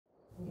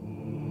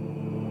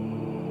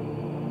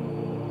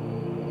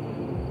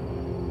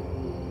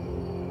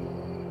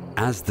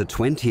As the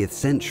 20th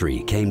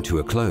century came to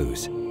a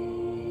close,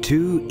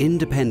 two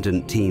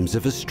independent teams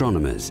of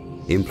astronomers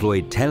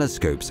employed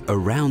telescopes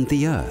around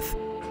the Earth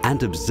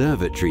and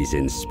observatories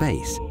in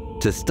space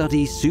to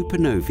study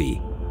supernovae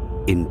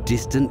in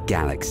distant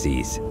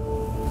galaxies.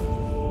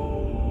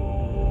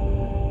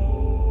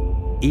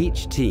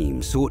 Each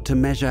team sought to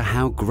measure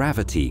how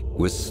gravity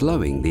was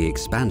slowing the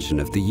expansion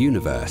of the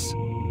universe.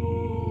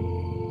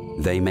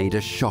 They made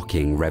a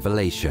shocking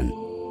revelation.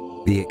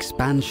 The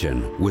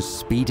expansion was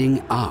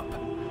speeding up,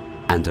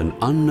 and an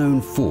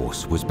unknown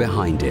force was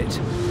behind it.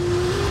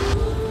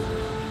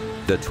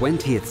 The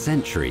 20th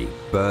century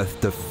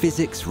birthed the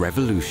physics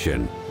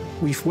revolution.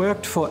 We've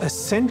worked for a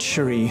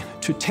century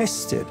to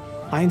test it.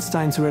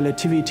 Einstein's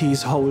relativity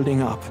is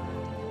holding up.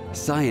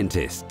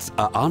 Scientists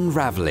are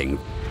unraveling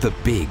the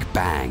Big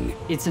Bang.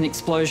 It's an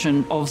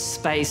explosion of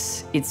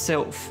space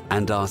itself.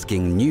 And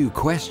asking new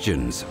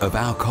questions of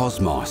our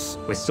cosmos.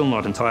 We're still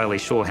not entirely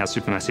sure how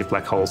supermassive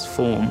black holes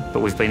form,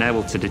 but we've been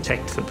able to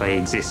detect that they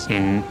exist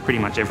in pretty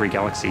much every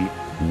galaxy.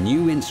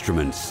 New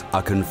instruments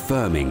are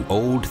confirming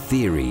old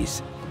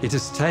theories. It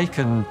has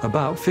taken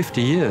about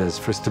 50 years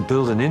for us to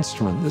build an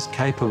instrument that's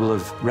capable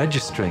of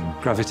registering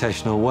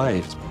gravitational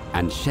waves.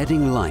 And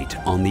shedding light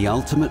on the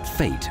ultimate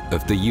fate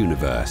of the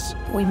universe.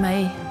 We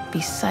may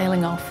be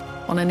sailing off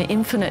on an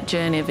infinite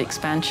journey of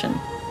expansion.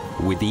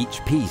 With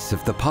each piece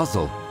of the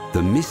puzzle,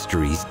 the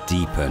mysteries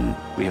deepen.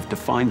 We have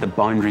defined the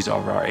boundaries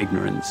of our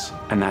ignorance,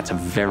 and that's a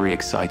very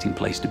exciting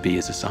place to be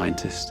as a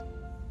scientist.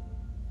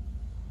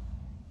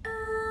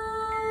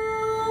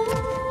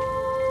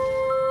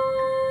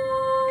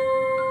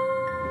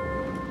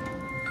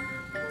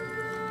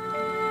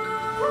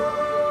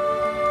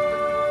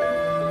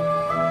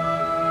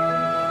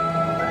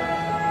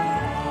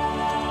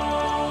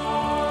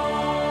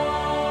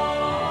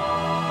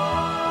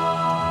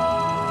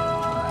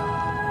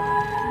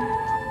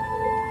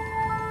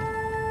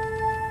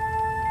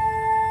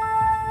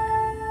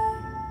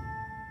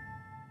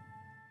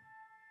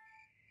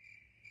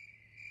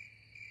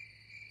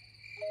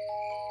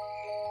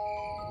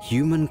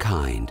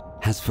 Humankind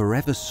has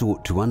forever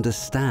sought to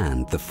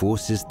understand the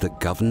forces that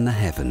govern the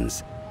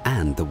heavens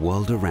and the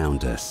world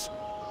around us.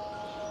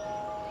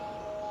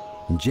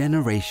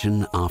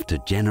 Generation after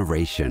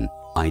generation,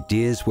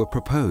 ideas were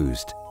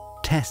proposed,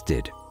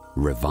 tested,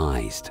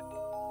 revised.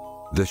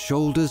 The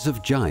shoulders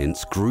of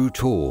giants grew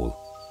tall,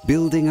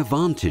 building a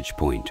vantage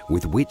point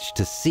with which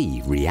to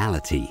see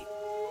reality.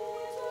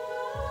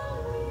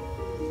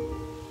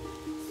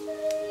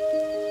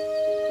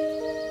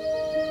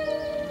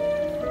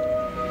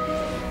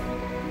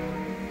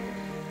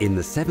 In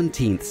the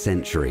 17th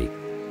century,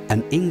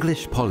 an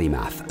English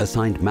polymath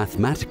assigned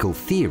mathematical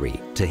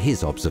theory to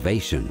his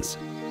observations.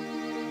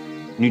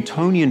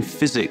 Newtonian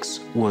physics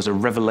was a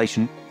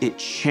revelation. It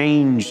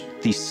changed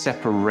the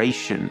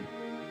separation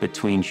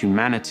between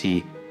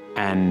humanity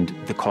and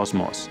the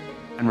cosmos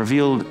and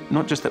revealed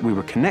not just that we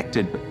were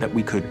connected, but that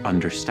we could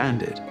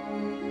understand it.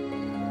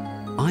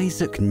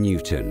 Isaac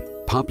Newton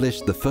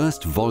published the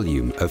first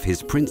volume of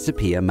his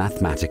Principia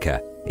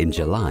Mathematica in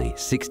July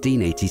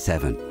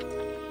 1687.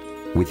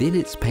 Within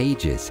its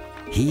pages,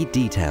 he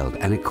detailed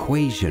an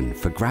equation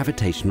for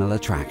gravitational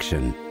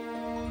attraction.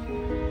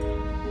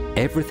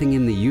 Everything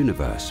in the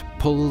universe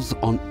pulls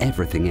on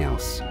everything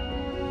else.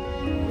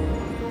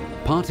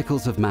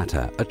 Particles of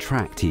matter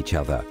attract each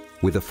other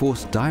with a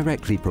force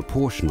directly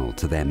proportional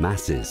to their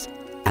masses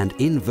and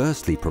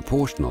inversely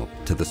proportional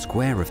to the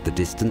square of the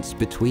distance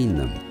between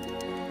them.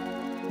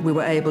 We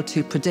were able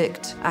to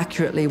predict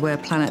accurately where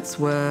planets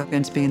were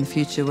going to be in the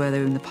future, where they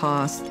were in the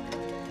past.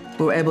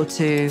 We were able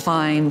to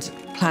find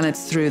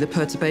planets through the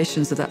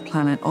perturbations of that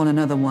planet on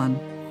another one.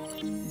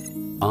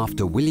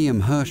 After William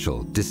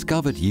Herschel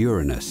discovered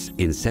Uranus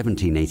in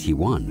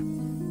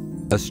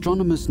 1781,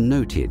 astronomers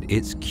noted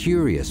its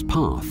curious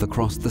path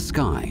across the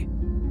sky.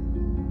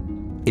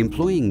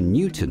 Employing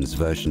Newton's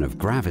version of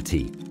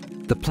gravity,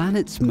 the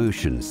planet's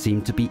motion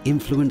seemed to be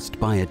influenced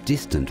by a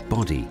distant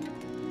body.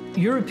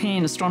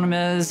 European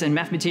astronomers and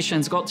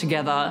mathematicians got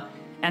together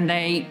and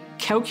they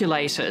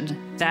calculated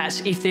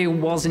that if there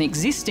was an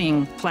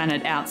existing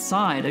planet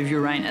outside of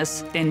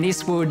Uranus, then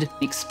this would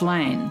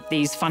explain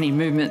these funny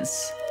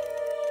movements.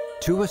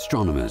 Two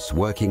astronomers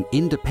working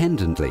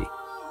independently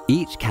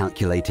each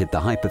calculated the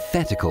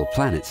hypothetical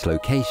planet's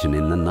location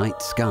in the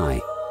night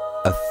sky.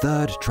 A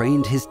third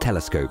trained his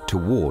telescope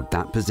toward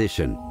that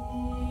position.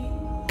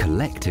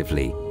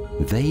 Collectively,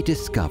 they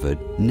discovered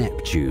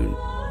Neptune.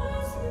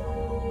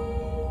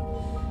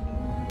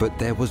 But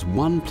there was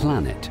one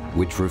planet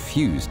which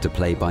refused to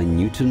play by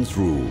Newton's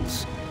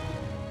rules: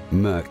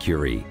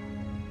 Mercury.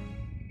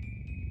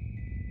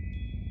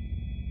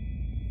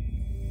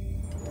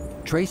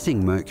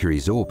 Tracing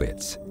Mercury's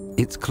orbits,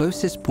 its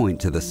closest point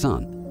to the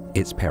Sun,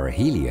 its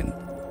perihelion,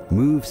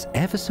 moves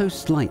ever so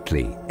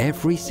slightly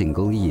every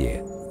single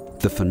year.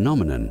 The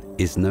phenomenon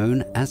is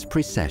known as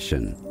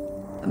precession.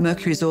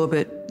 Mercury's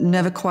orbit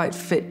never quite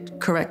fit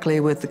correctly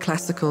with the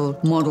classical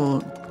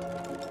model.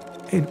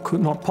 It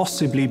could not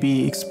possibly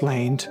be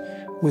explained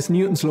with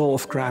Newton's law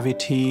of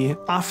gravity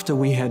after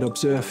we had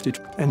observed it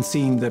and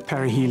seen the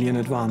perihelion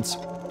advance.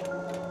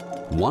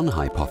 One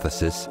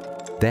hypothesis,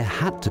 there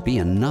had to be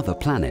another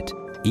planet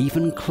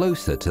even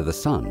closer to the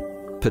Sun,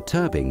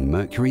 perturbing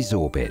Mercury's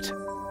orbit.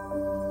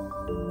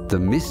 The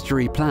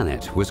mystery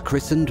planet was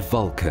christened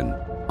Vulcan,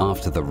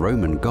 after the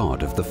Roman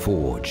god of the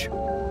forge.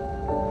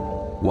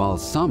 While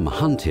some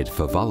hunted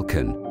for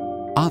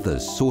Vulcan,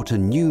 others sought a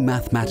new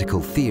mathematical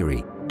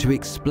theory to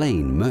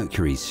explain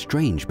Mercury's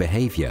strange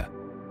behavior.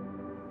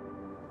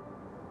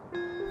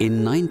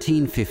 In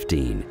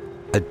 1915,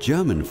 a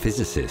German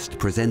physicist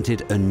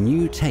presented a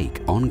new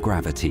take on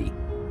gravity.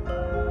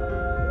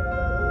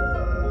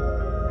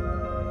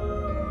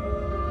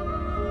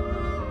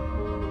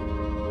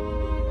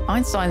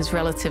 Einstein's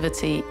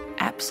relativity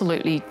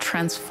absolutely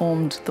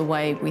transformed the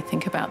way we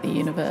think about the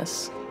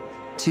universe.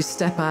 To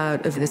step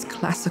out of this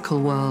classical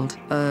world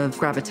of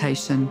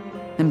gravitation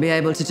and be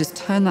able to just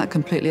turn that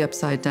completely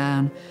upside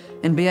down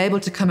and be able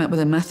to come up with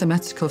a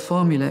mathematical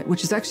formula,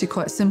 which is actually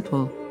quite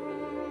simple.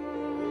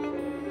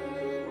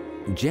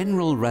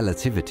 General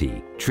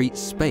relativity treats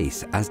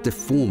space as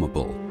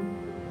deformable.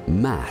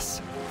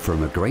 Mass,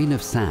 from a grain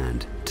of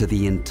sand to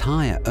the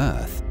entire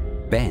Earth,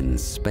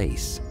 bends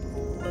space.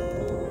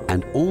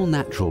 And all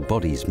natural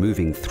bodies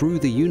moving through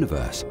the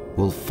universe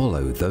will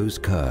follow those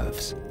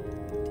curves.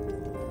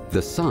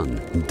 The Sun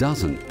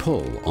doesn't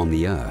pull on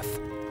the Earth.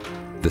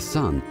 The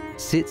Sun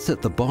sits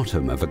at the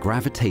bottom of a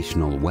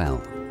gravitational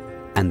well,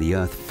 and the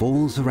Earth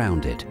falls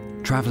around it,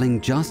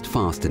 traveling just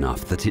fast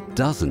enough that it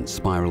doesn't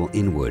spiral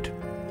inward.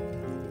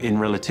 In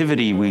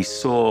relativity, we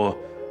saw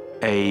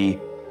a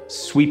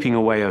sweeping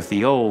away of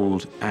the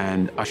old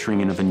and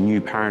ushering in of a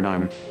new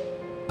paradigm.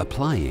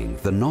 Applying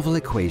the novel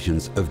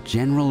equations of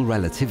general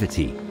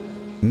relativity,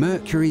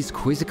 Mercury's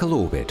quizzical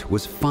orbit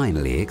was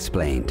finally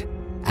explained,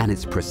 and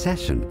its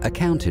precession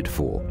accounted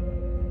for.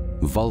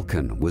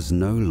 Vulcan was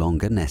no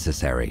longer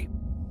necessary.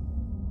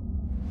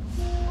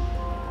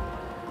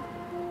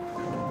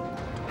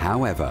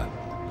 However,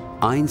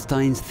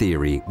 Einstein's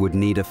theory would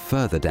need a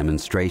further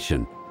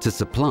demonstration to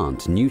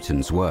supplant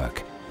Newton's work,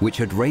 which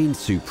had reigned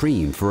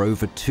supreme for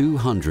over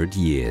 200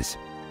 years.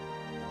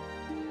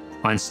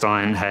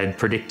 Einstein had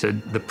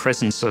predicted the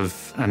presence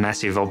of a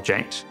massive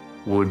object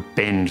would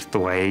bend the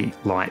way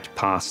light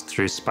passed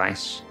through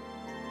space.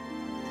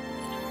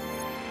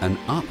 An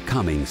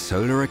upcoming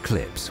solar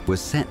eclipse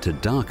was set to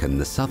darken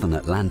the southern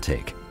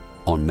Atlantic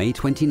on May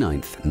 29,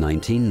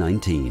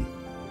 1919.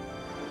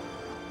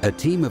 A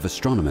team of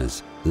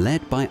astronomers,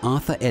 led by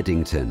Arthur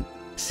Eddington,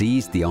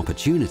 seized the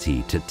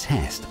opportunity to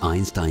test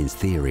Einstein's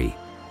theory.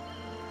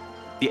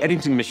 The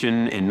Eddington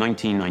mission in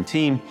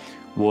 1919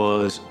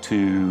 was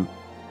to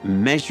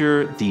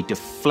measure the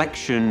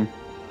deflection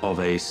of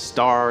a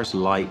star's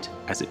light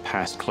as it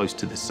passed close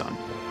to the Sun.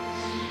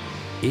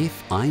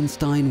 If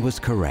Einstein was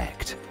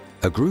correct,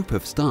 a group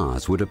of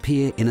stars would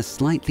appear in a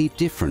slightly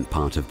different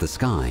part of the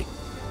sky,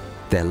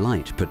 their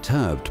light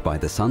perturbed by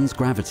the Sun's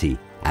gravity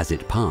as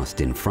it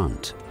passed in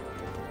front.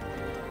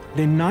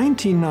 In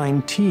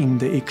 1919,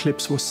 the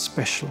eclipse was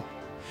special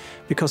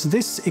because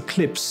this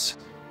eclipse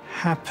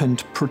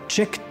happened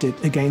projected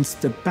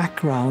against the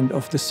background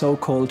of the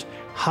so-called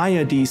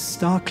Hyades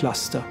star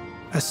cluster,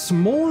 a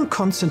small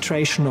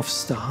concentration of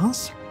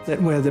stars that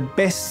were the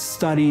best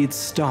studied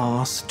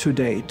stars to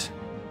date.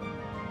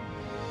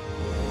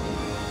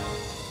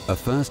 A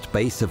first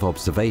base of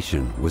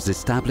observation was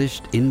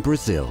established in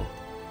Brazil,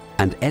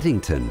 and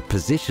Eddington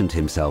positioned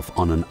himself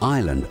on an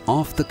island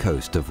off the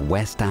coast of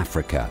West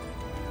Africa.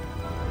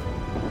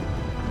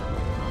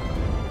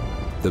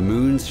 The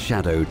moon's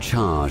shadow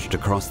charged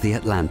across the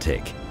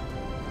Atlantic.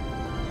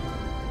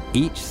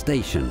 Each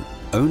station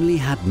only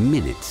had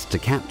minutes to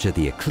capture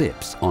the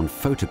eclipse on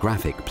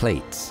photographic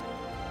plates.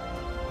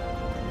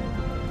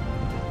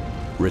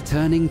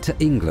 Returning to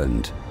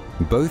England,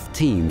 both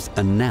teams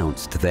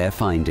announced their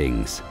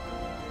findings.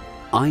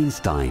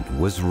 Einstein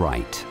was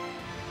right.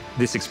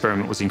 This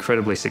experiment was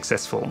incredibly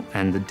successful,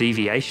 and the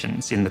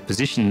deviations in the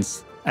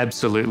positions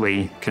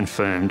absolutely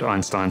confirmed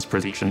Einstein's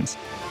predictions.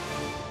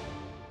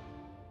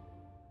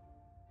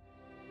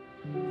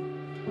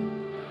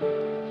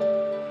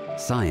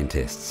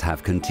 Scientists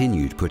have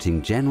continued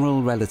putting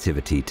general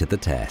relativity to the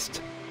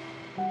test.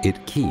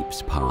 It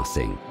keeps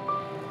passing.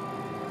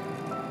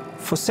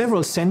 For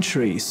several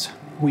centuries,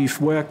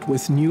 we've worked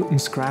with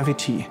Newton's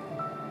gravity.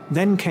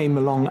 Then came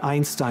along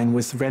Einstein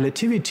with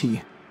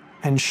relativity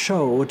and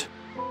showed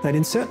that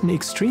in certain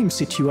extreme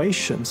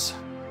situations,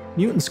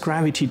 Newton's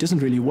gravity doesn't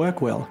really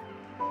work well.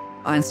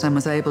 Einstein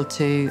was able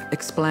to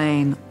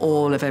explain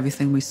all of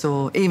everything we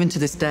saw. Even to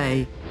this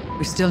day,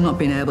 we've still not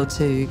been able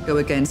to go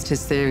against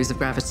his theories of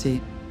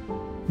gravity.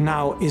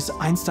 Now, is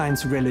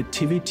Einstein's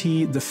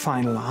relativity the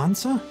final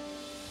answer?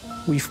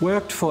 We've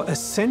worked for a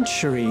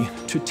century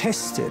to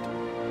test it.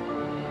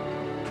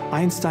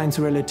 Einstein's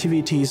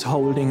relativity is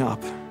holding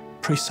up.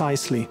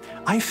 Precisely.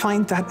 I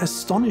find that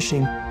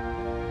astonishing.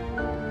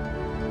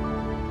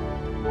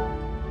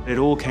 It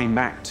all came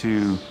back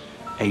to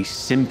a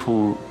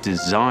simple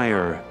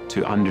desire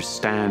to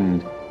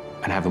understand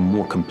and have a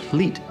more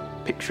complete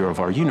picture of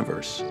our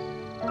universe.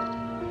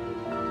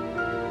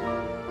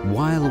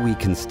 While we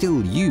can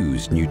still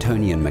use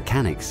Newtonian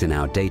mechanics in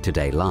our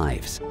day-to-day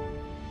lives,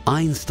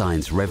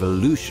 Einstein's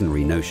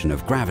revolutionary notion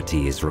of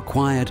gravity is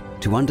required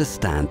to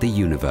understand the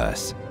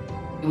universe.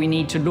 We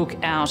need to look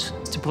out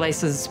to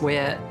places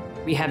where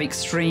we have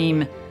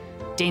extreme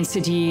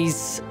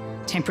densities,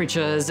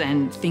 temperatures,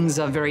 and things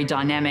are very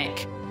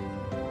dynamic.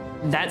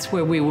 That's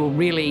where we will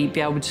really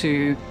be able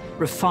to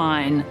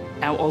refine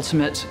our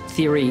ultimate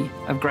theory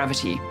of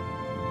gravity.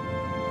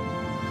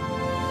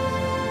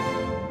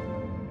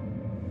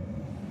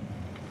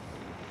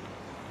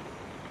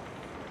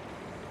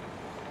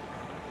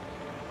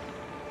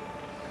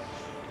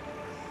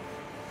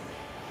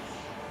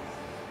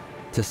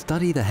 To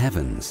study the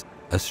heavens,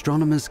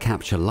 astronomers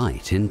capture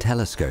light in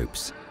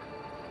telescopes.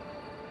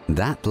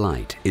 That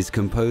light is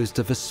composed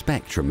of a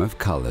spectrum of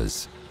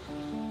colors.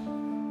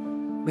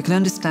 We can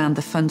understand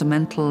the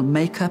fundamental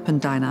makeup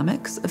and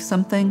dynamics of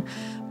something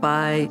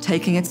by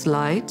taking its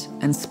light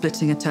and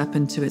splitting it up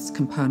into its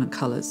component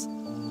colors.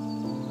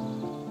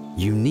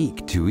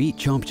 Unique to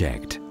each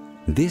object,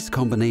 this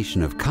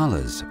combination of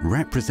colors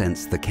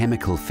represents the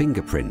chemical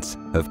fingerprints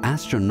of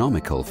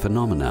astronomical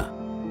phenomena.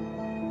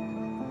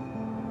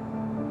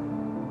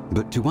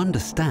 But to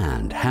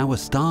understand how a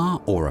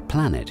star or a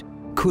planet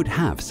could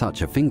have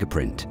such a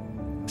fingerprint,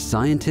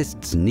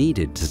 scientists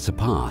needed to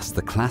surpass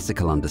the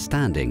classical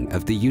understanding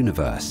of the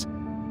universe.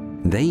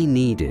 They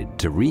needed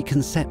to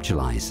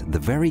reconceptualize the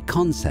very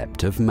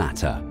concept of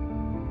matter.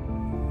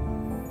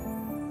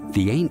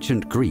 The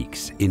ancient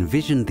Greeks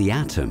envisioned the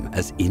atom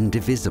as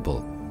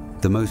indivisible,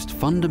 the most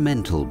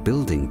fundamental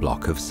building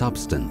block of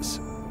substance.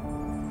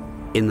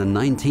 In the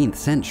 19th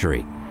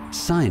century,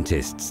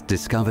 scientists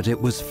discovered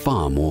it was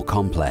far more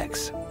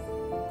complex.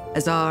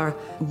 As our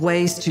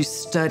ways to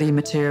study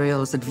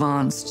materials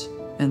advanced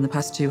in the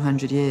past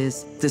 200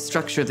 years, the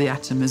structure of the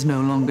atom is no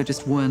longer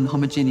just one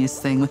homogeneous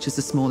thing, which is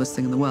the smallest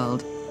thing in the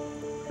world.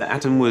 The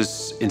atom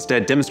was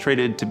instead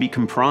demonstrated to be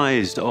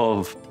comprised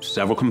of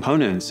several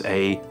components,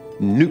 a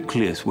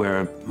nucleus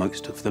where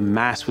most of the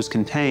mass was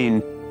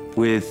contained,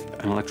 with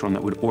an electron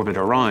that would orbit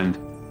around.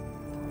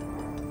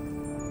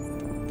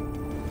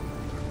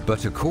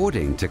 But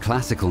according to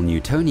classical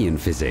Newtonian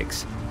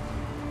physics,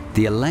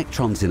 the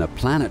electrons in a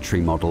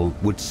planetary model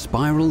would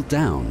spiral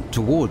down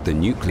toward the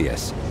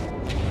nucleus,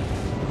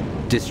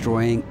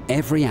 destroying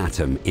every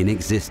atom in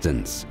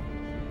existence.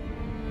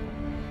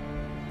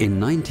 In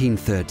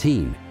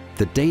 1913,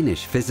 the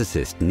Danish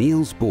physicist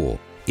Niels Bohr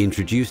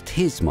introduced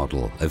his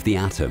model of the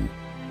atom.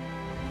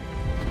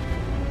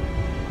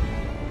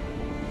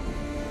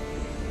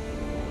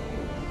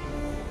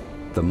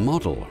 The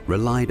model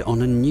relied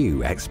on a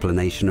new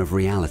explanation of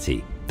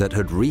reality that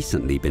had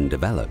recently been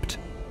developed: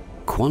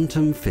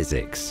 quantum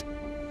physics.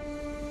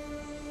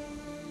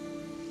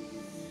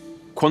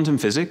 Quantum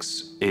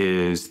physics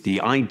is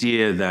the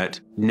idea that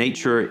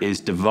nature is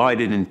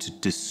divided into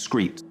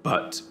discrete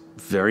but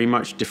very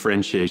much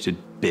differentiated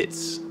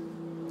bits.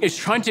 It's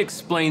trying to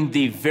explain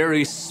the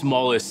very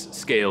smallest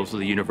scales of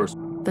the universe.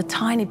 The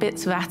tiny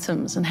bits of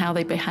atoms and how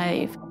they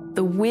behave,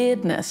 the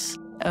weirdness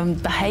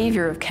and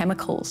behavior of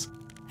chemicals,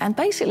 and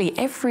basically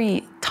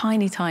every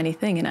tiny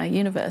thing in our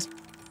universe.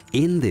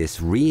 In this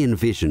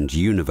re-envisioned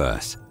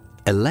universe,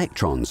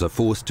 electrons are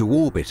forced to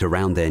orbit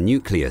around their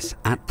nucleus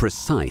at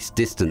precise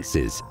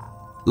distances,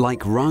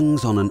 like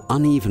rungs on an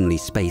unevenly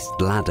spaced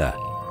ladder.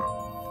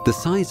 The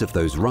size of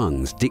those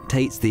rungs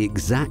dictates the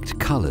exact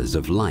colors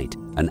of light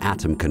an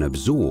atom can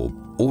absorb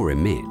or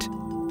emit.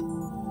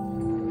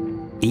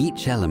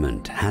 Each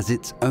element has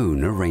its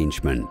own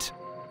arrangement.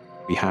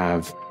 We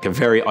have a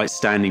very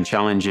outstanding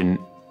challenge in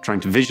trying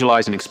to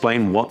visualize and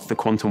explain what the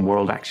quantum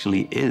world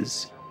actually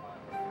is.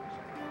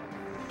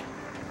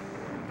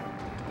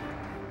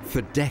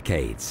 For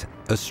decades,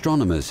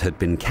 astronomers had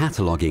been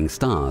cataloging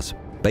stars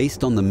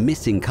based on the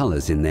missing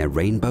colors in their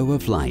rainbow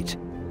of light,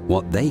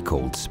 what they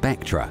called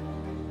spectra,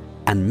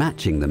 and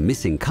matching the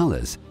missing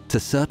colors to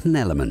certain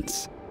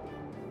elements.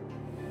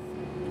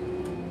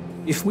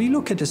 If we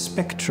look at a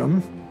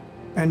spectrum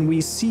and we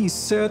see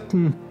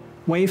certain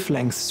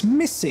wavelengths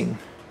missing,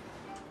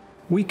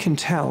 we can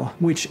tell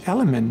which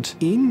element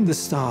in the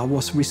star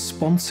was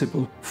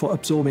responsible for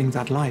absorbing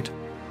that light.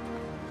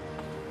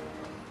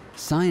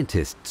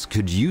 Scientists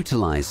could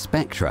utilize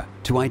spectra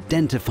to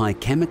identify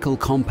chemical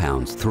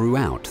compounds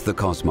throughout the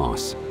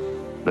cosmos.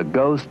 The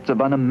ghosts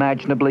of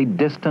unimaginably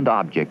distant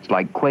objects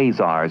like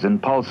quasars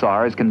and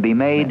pulsars can be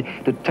made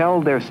to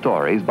tell their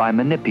stories by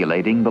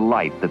manipulating the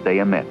light that they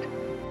emit.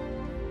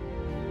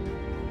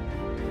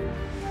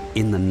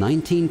 In the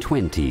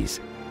 1920s,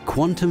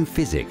 quantum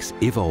physics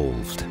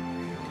evolved.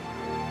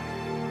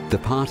 The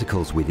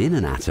particles within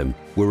an atom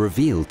were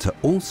revealed to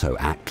also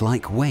act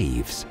like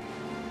waves.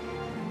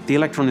 The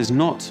electron is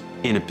not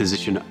in a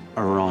position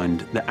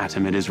around the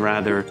atom, it is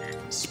rather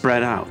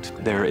spread out.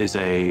 There is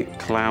a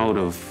cloud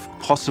of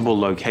possible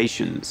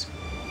locations.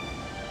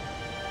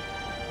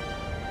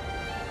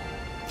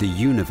 The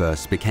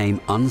universe became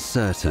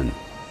uncertain,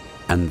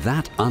 And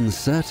that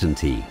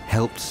uncertainty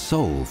helped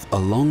solve a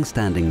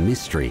long-standing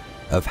mystery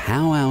of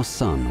how our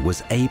sun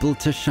was able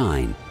to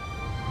shine.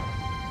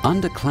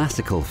 Under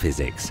classical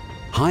physics,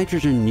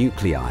 hydrogen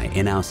nuclei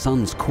in our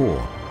sun's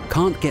core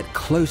can't get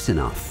close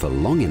enough for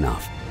long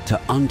enough to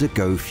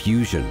undergo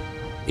fusion.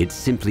 It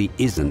simply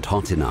isn't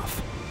hot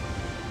enough.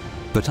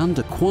 But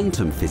under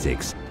quantum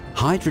physics,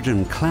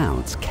 hydrogen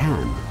clouds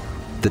can.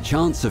 The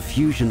chance of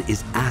fusion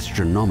is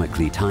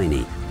astronomically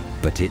tiny,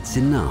 but it's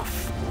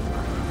enough.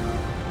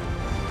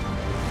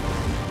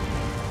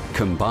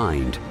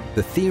 Combined,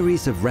 the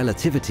theories of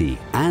relativity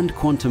and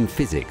quantum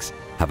physics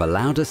have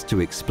allowed us to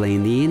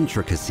explain the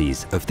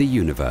intricacies of the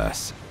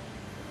universe.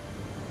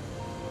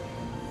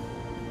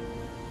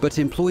 But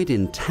employed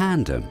in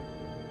tandem,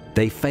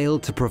 they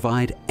failed to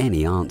provide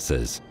any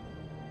answers.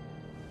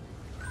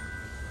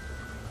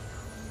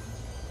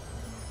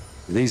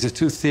 These are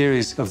two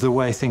theories of the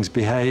way things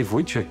behave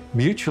which are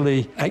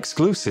mutually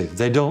exclusive.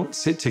 They don't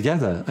sit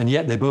together, and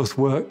yet they both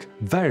work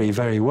very,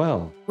 very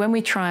well. When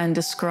we try and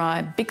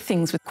describe big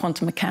things with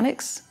quantum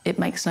mechanics, it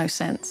makes no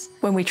sense.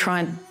 When we try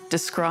and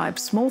describe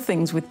small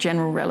things with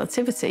general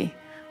relativity,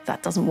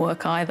 that doesn't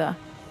work either.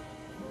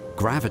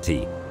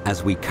 Gravity,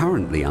 as we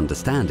currently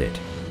understand it,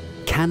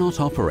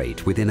 cannot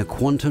operate within a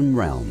quantum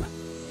realm.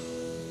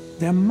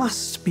 There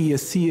must be a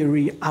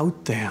theory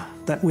out there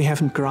that we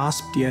haven't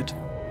grasped yet.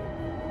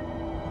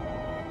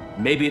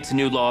 Maybe it's a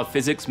new law of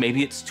physics,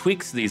 maybe it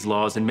tweaks these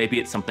laws, and maybe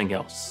it's something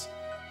else.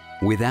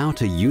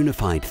 Without a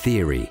unified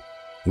theory,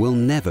 we'll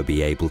never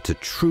be able to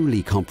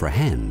truly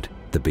comprehend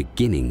the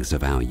beginnings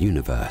of our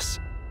universe.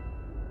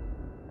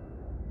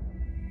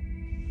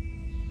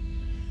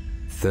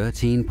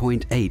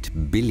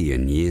 13.8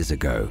 billion years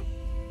ago,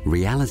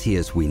 reality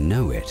as we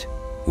know it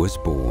was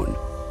born.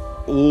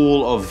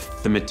 All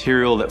of the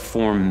material that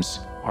forms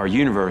our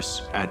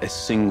universe at a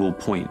single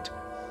point,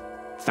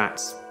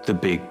 that's the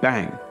Big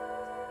Bang.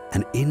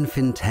 An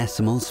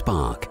infinitesimal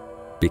spark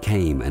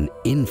became an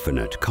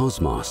infinite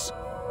cosmos.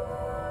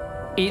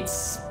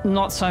 It's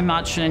not so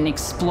much an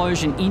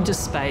explosion into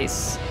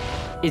space,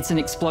 it's an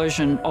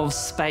explosion of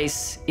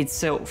space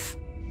itself.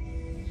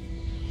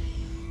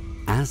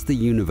 As the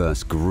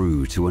universe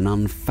grew to an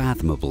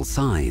unfathomable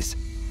size,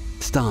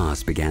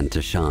 stars began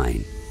to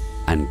shine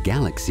and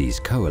galaxies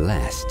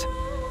coalesced.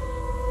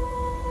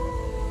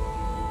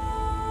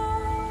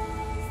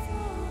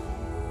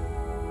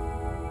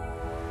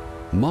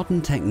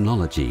 Modern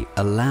technology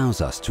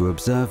allows us to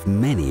observe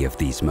many of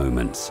these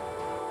moments,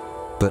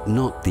 but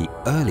not the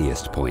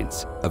earliest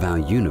points of our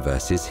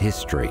universe's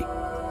history.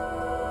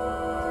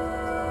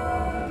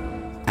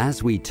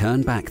 As we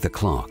turn back the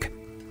clock,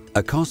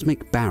 a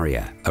cosmic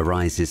barrier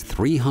arises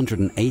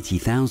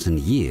 380,000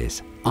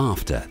 years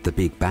after the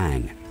Big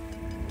Bang.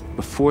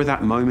 Before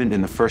that moment,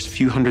 in the first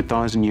few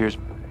 100,000 years,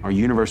 our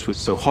universe was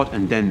so hot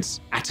and dense,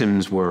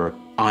 atoms were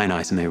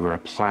ionized and they were a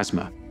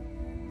plasma.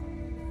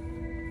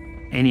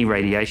 Any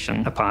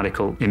radiation a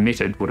particle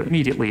emitted would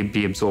immediately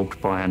be absorbed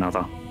by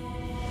another.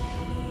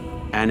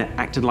 And it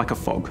acted like a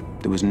fog.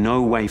 There was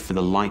no way for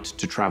the light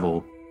to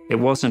travel. It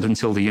wasn't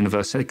until the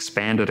universe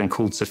expanded and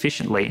cooled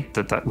sufficiently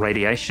that that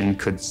radiation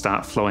could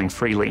start flowing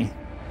freely.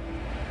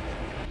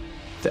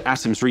 The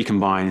atoms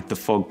recombine, the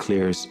fog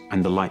clears,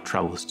 and the light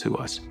travels to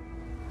us,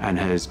 and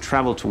has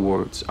traveled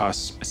towards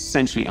us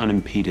essentially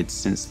unimpeded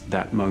since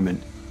that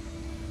moment.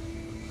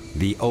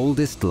 The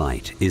oldest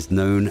light is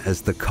known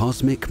as the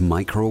cosmic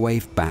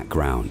microwave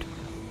background.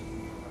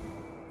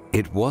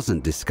 It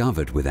wasn't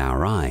discovered with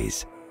our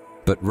eyes,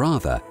 but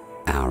rather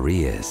our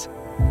ears.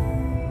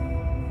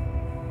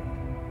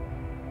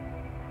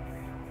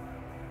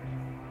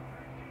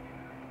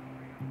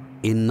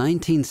 In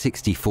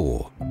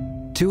 1964,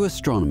 two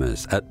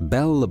astronomers at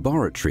Bell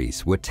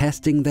Laboratories were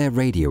testing their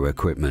radio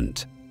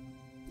equipment,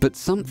 but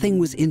something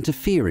was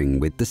interfering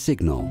with the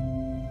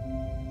signal.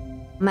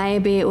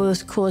 Maybe it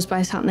was caused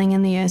by something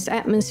in the Earth's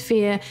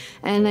atmosphere,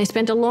 and they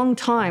spent a long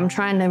time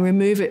trying to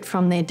remove it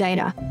from their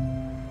data.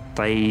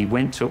 They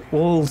went to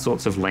all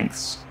sorts of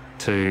lengths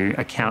to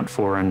account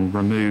for and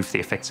remove the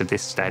effects of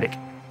this static.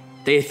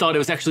 They thought it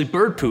was actually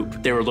bird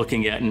poop they were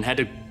looking at and had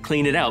to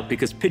clean it out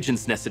because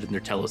pigeons nested in their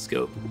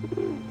telescope.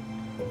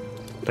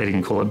 They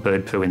didn't call it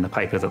bird poo in the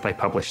paper that they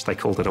published, they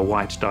called it a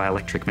white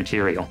dielectric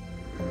material.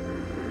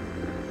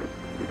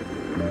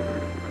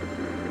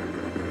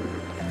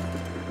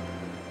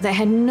 They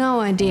had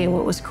no idea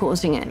what was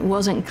causing it. It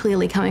wasn't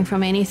clearly coming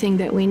from anything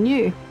that we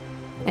knew.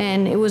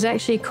 And it was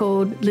actually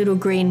called Little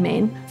Green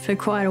Men for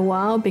quite a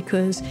while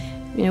because,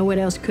 you know, what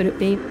else could it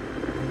be?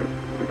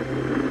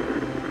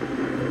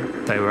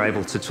 They were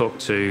able to talk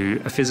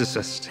to a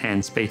physicist,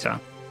 Hans Bethe,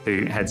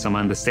 who had some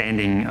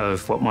understanding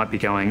of what might be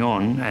going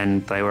on,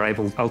 and they were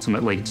able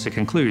ultimately to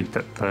conclude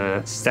that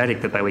the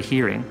static that they were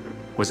hearing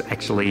was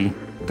actually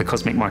the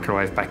cosmic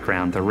microwave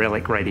background, the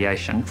relic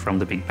radiation from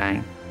the Big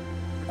Bang.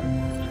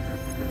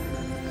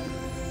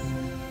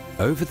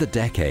 Over the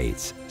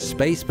decades,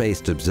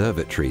 space-based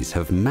observatories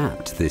have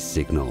mapped this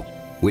signal,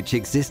 which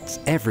exists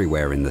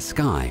everywhere in the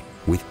sky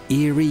with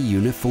eerie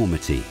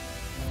uniformity.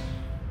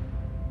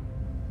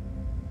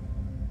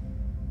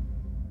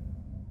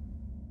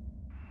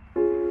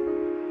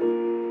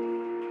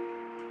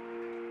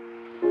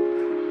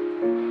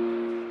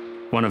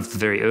 One of the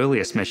very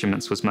earliest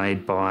measurements was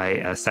made by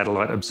a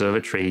satellite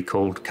observatory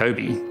called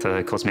COBE,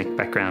 the Cosmic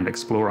Background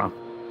Explorer.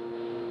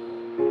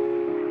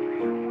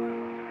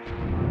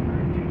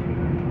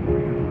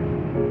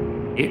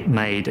 It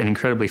made an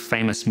incredibly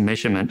famous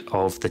measurement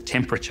of the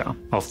temperature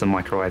of the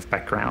microwave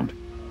background.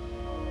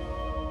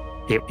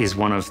 It is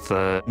one of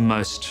the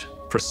most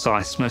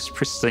precise, most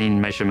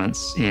pristine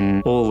measurements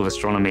in all of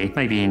astronomy,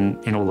 maybe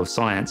in all of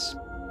science.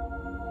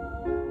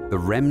 The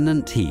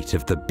remnant heat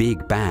of the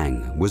Big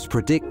Bang was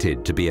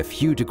predicted to be a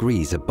few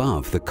degrees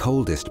above the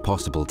coldest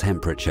possible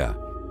temperature,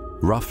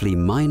 roughly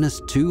minus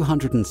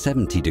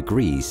 270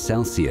 degrees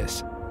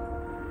Celsius.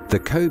 The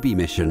COBE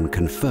mission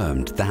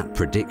confirmed that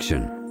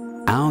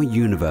prediction. Our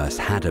universe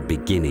had a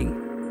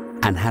beginning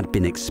and had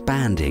been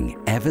expanding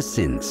ever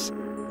since.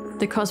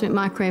 The cosmic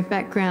microwave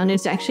background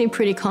is actually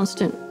pretty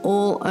constant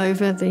all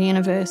over the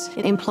universe.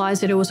 It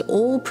implies that it was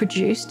all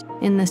produced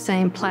in the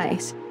same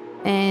place.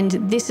 And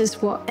this is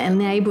what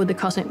enabled the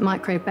cosmic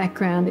microwave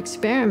background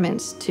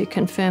experiments to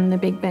confirm the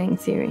Big Bang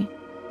theory.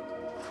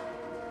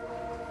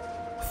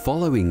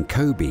 Following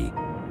COBE,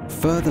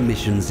 further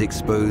missions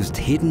exposed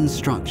hidden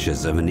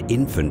structures of an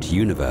infant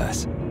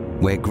universe,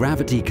 where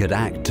gravity could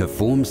act to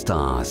form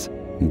stars,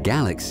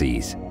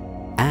 galaxies,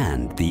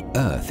 and the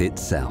Earth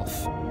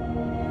itself.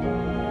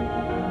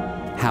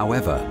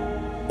 However,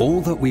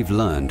 all that we've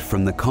learned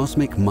from the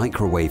cosmic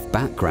microwave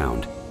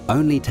background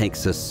only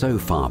takes us so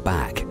far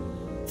back,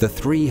 the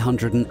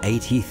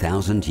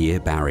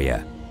 380,000-year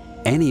barrier.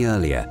 Any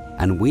earlier,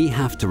 and we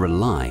have to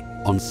rely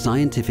on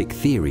scientific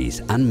theories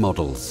and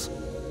models.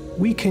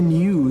 We can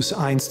use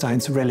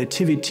Einstein's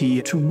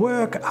relativity to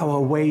work our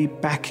way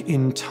back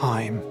in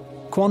time.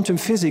 Quantum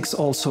physics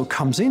also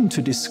comes in to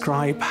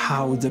describe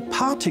how the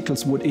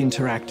particles would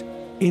interact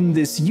in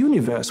this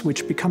universe,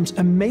 which becomes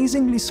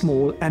amazingly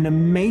small and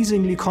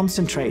amazingly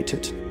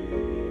concentrated.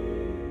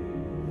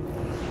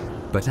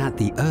 But at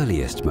the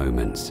earliest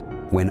moments,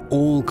 when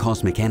all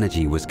cosmic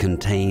energy was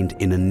contained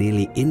in a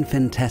nearly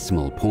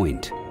infinitesimal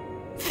point,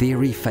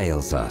 theory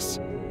fails us.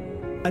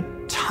 A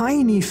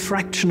tiny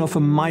fraction of a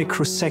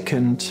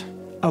microsecond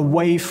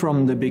away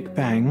from the Big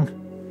Bang,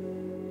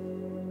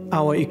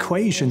 our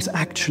equations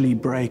actually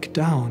break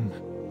down.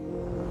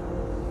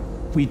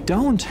 We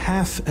don't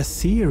have a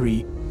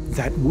theory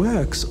that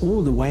works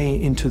all the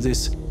way into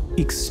this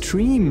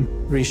extreme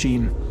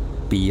regime.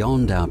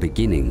 Beyond our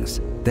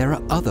beginnings, there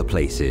are other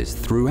places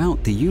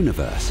throughout the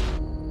universe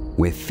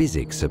where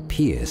physics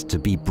appears to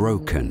be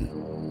broken.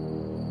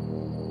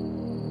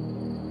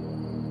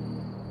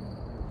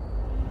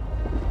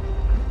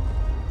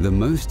 The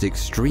most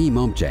extreme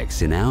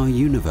objects in our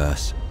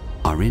universe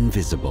are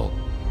invisible.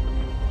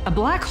 A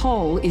black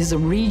hole is a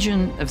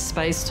region of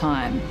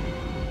space-time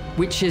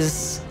which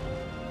is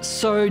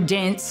so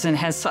dense and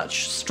has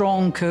such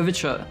strong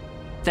curvature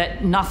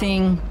that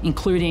nothing,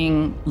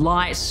 including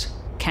light,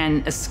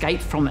 can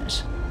escape from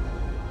it.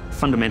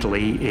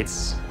 Fundamentally,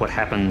 it's what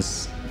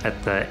happens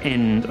at the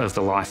end of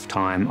the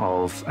lifetime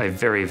of a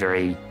very,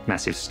 very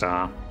massive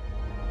star.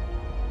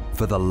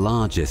 For the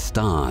largest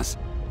stars,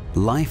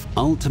 life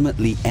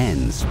ultimately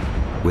ends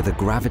with a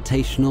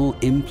gravitational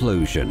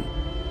implosion,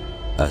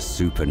 a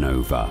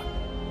supernova.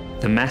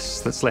 The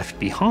mass that's left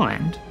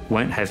behind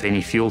won't have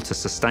any fuel to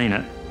sustain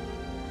it.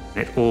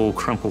 It all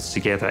crumples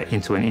together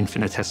into an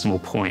infinitesimal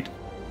point.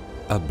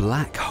 A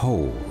black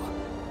hole.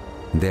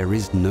 There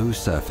is no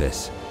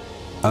surface,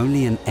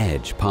 only an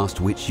edge past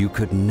which you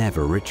could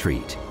never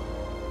retreat,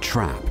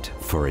 trapped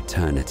for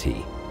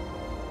eternity.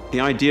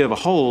 The idea of a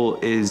hole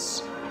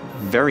is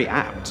very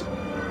apt.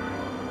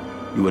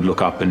 You would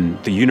look up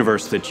and the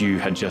universe that you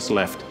had just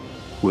left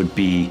would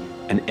be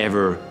an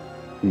ever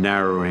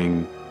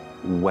narrowing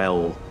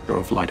well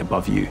of light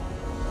above you.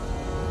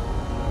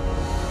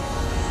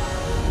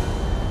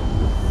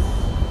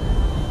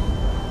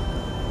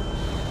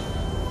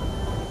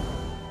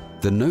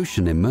 The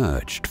notion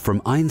emerged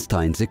from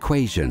Einstein's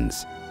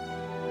equations.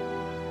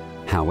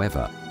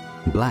 However,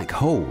 black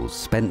holes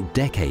spent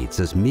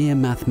decades as mere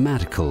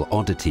mathematical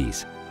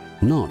oddities,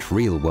 not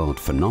real-world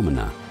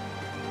phenomena.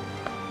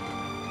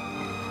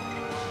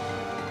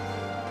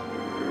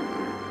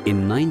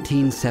 In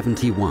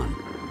 1971,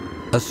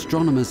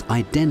 astronomers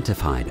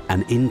identified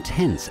an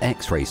intense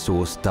X-ray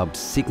source dubbed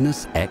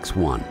Cygnus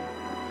X1.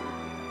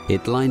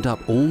 It lined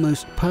up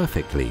almost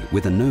perfectly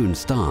with a known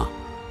star,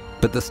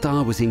 but the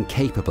star was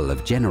incapable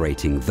of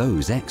generating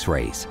those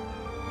X-rays.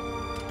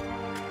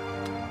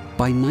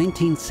 By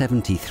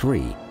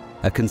 1973,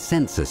 a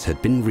consensus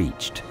had been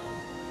reached.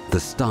 The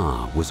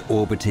star was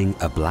orbiting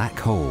a black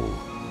hole.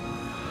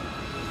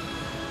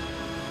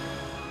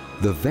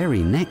 The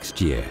very next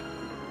year,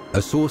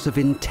 a source of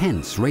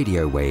intense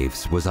radio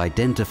waves was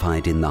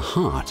identified in the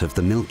heart of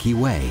the Milky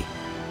Way.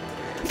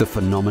 The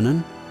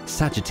phenomenon,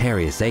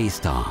 Sagittarius A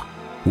star,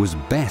 was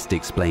best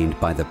explained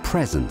by the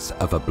presence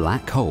of a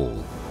black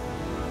hole.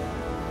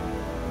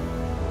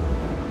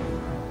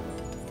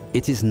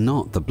 It is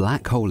not the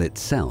black hole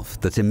itself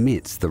that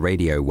emits the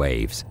radio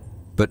waves,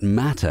 but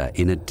matter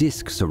in a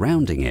disk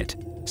surrounding it,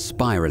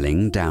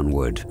 spiraling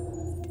downward.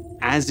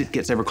 As it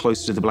gets ever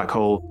closer to the black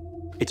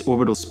hole, its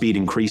orbital speed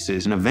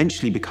increases and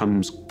eventually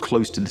becomes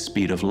close to the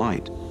speed of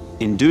light.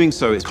 In doing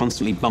so, it's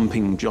constantly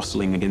bumping,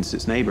 jostling against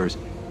its neighbors.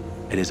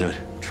 It is a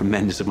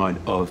tremendous amount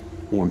of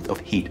warmth,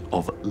 of heat,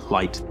 of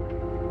light.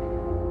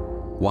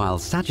 While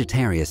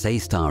Sagittarius A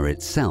star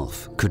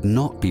itself could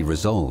not be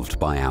resolved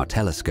by our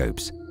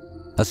telescopes,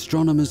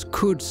 astronomers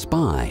could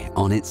spy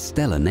on its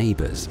stellar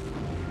neighbors.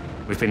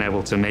 We've been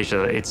able to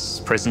measure its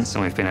presence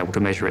and we've been able to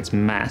measure its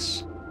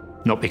mass,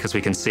 not because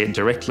we can see it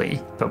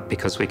directly, but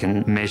because we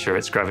can measure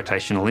its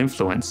gravitational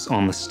influence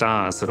on the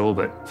stars that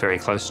orbit very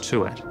close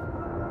to it.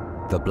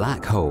 The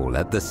black hole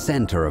at the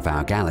center of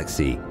our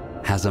galaxy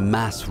has a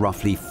mass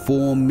roughly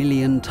 4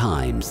 million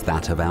times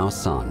that of our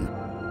Sun.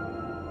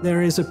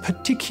 There is a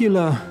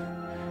particular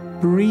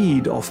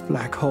breed of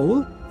black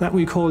hole that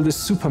we call the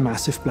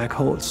supermassive black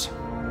holes.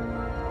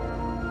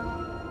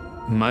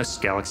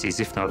 Most galaxies,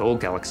 if not all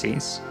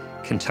galaxies,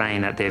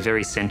 contain at their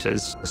very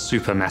centers a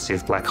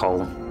supermassive black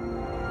hole.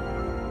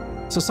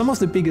 So some of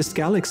the biggest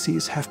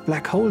galaxies have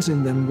black holes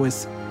in them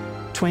with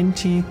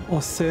 20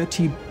 or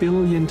 30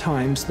 billion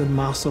times the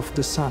mass of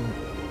the Sun,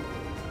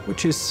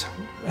 which is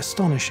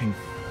astonishing.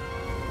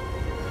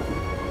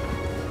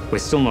 We're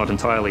still not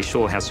entirely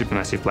sure how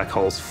supermassive black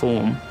holes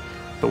form,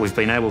 but we've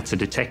been able to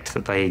detect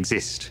that they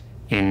exist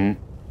in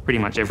pretty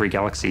much every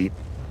galaxy.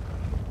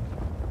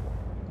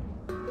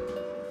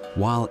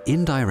 While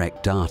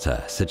indirect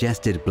data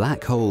suggested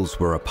black holes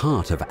were a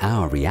part of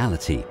our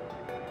reality,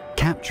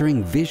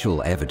 capturing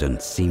visual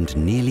evidence seemed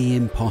nearly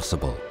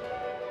impossible.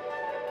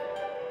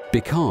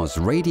 Because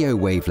radio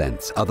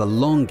wavelengths are the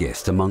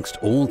longest amongst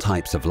all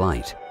types of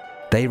light,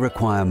 they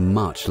require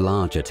much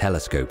larger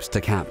telescopes to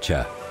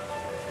capture.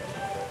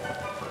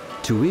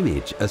 To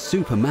image a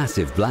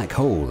supermassive black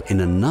hole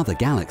in another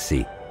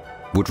galaxy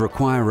would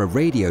require a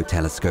radio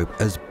telescope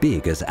as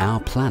big as our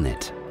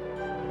planet.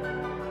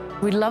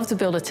 We'd love to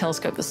build a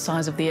telescope the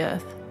size of the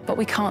Earth, but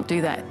we can't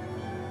do that.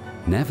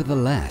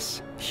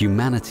 Nevertheless,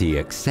 humanity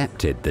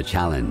accepted the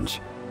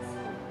challenge.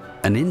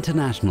 An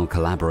international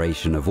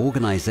collaboration of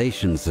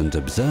organizations and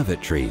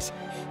observatories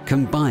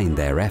combined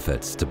their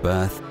efforts to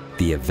birth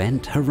the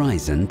Event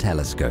Horizon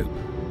Telescope.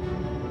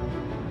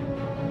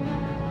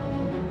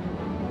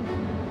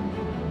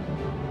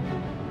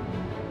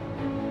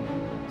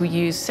 We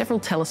use several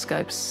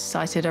telescopes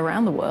sited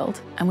around the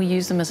world, and we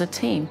use them as a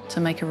team to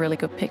make a really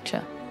good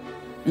picture.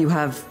 You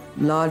have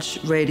large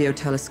radio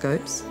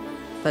telescopes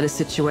that are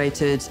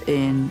situated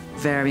in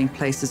varying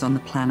places on the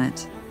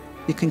planet.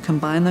 You can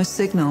combine those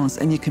signals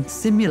and you can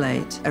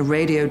simulate a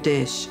radio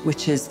dish,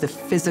 which is the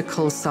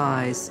physical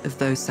size of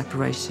those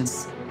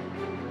separations.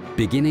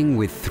 Beginning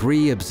with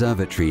 3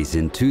 observatories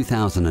in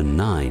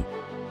 2009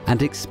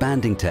 and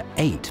expanding to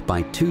 8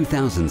 by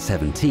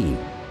 2017,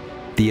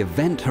 the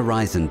Event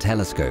Horizon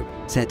Telescope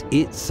set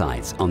its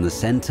sights on the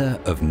center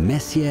of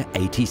Messier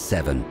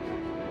 87,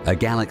 a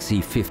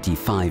galaxy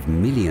 55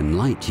 million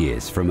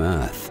light-years from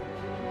Earth.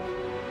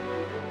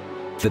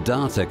 The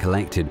data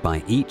collected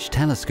by each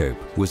telescope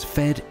was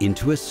fed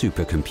into a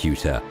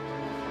supercomputer.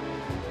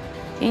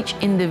 Each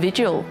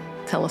individual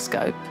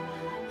telescope,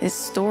 its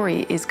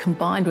story is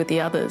combined with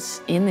the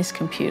others in this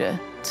computer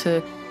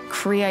to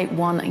create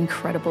one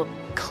incredible,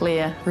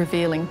 clear,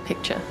 revealing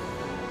picture.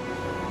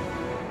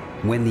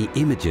 When the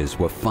images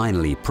were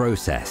finally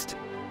processed,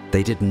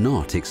 they did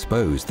not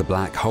expose the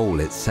black hole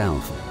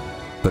itself,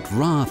 but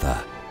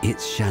rather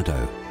its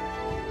shadow,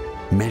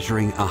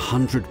 measuring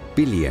 100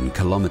 billion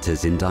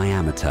kilometers in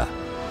diameter.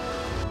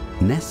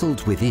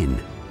 Nestled within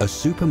a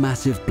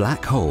supermassive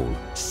black hole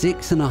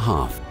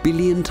 6.5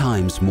 billion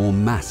times more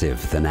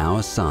massive than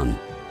our Sun.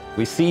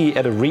 We see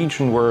at a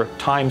region where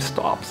time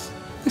stops.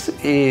 This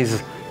is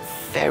a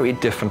very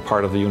different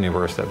part of the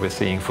universe that we're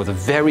seeing for the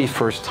very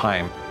first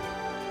time.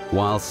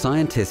 While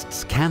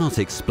scientists cannot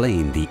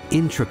explain the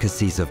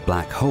intricacies of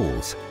black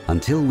holes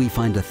until we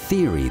find a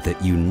theory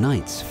that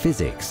unites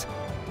physics,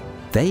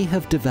 they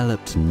have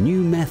developed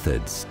new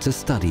methods to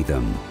study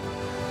them.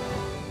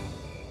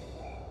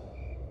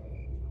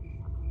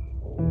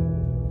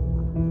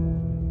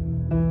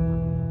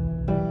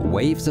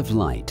 Waves of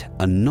light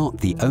are not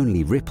the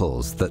only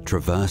ripples that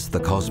traverse the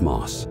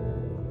cosmos.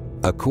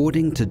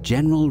 According to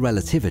General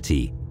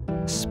Relativity,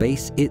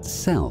 space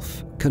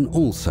itself can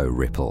also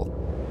ripple.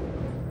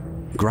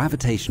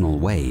 Gravitational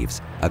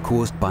waves are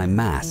caused by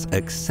mass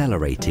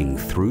accelerating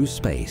through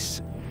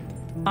space.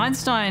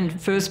 Einstein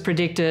first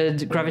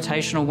predicted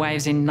gravitational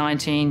waves in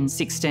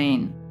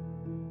 1916,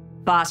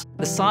 but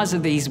the size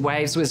of these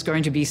waves was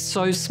going to be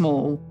so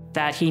small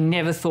that he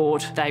never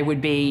thought they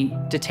would be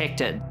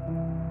detected.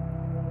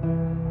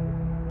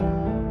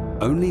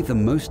 Only the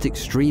most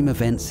extreme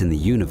events in the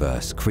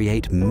universe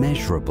create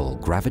measurable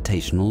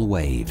gravitational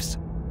waves.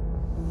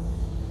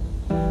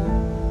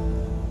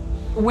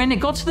 When it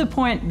got to the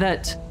point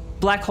that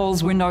black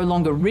holes were no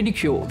longer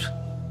ridiculed,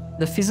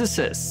 the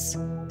physicists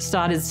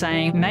started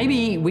saying,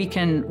 maybe we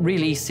can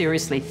really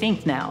seriously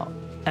think now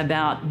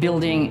about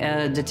building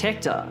a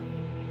detector.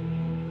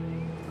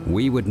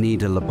 We would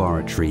need a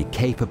laboratory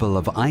capable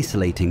of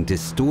isolating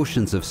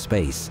distortions of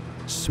space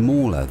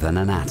smaller than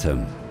an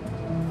atom.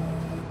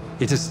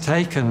 It has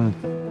taken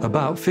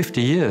about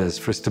 50 years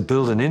for us to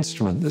build an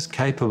instrument that's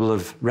capable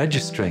of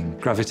registering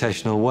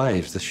gravitational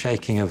waves, the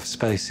shaking of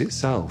space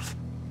itself.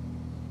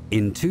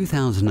 In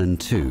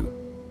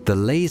 2002, the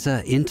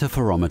Laser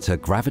Interferometer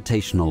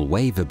Gravitational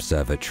Wave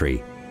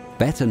Observatory,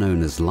 better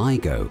known as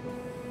LIGO,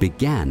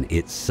 began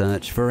its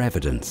search for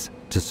evidence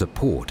to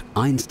support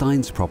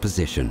Einstein's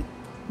proposition.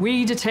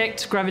 We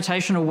detect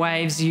gravitational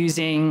waves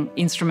using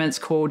instruments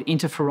called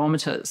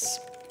interferometers.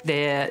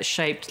 They're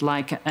shaped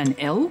like an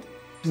L.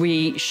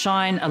 We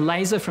shine a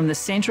laser from the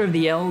center of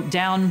the L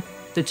down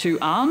the two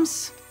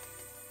arms.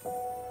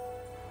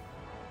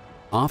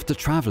 After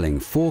traveling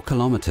 4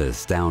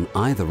 kilometers down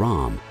either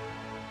arm,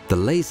 the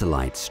laser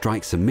light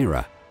strikes a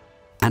mirror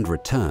and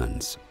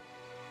returns.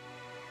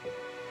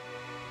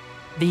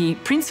 The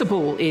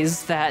principle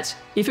is that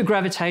if a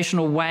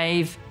gravitational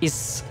wave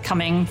is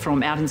coming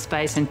from out in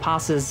space and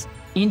passes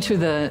into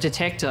the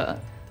detector,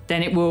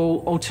 then it will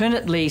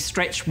alternately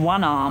stretch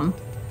one arm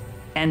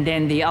and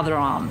then the other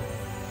arm.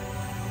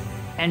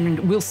 And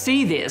we'll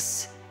see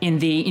this in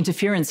the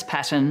interference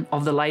pattern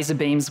of the laser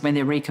beams when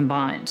they're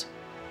recombined.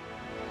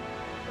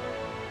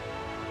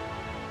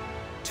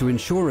 To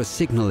ensure a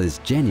signal is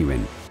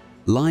genuine,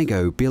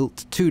 LIGO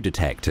built 2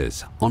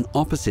 detectors on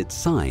opposite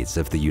sides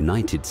of the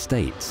United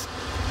States.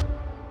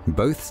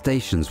 Both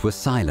stations were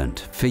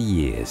silent for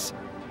years,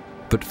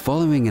 but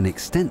following an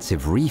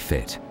extensive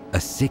refit,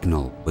 a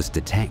signal was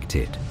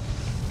detected.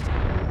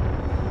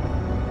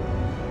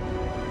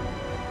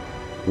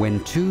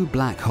 When 2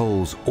 black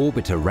holes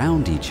orbit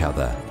around each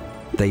other,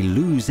 they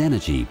lose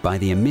energy by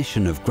the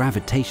emission of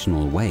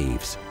gravitational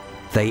waves.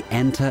 They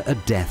enter a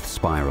death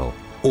spiral,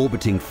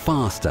 orbiting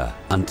faster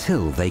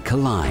until they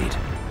collide.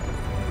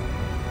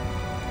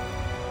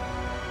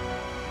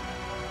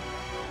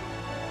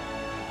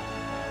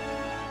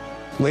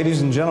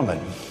 Ladies and gentlemen,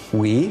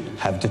 we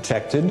have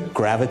detected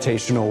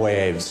gravitational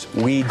waves.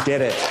 We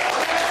did it.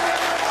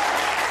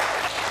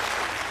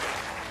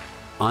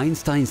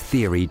 Einstein's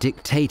theory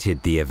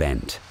dictated the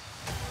event,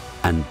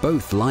 and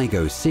both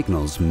LIGO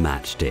signals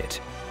matched it.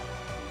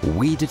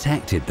 We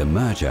detected the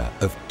merger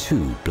of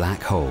 2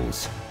 black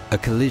holes, a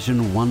collision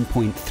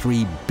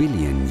 1.3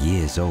 billion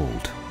years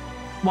old.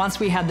 Once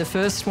we had the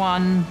first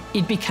one,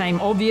 it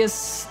became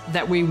obvious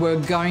that we were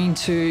going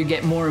to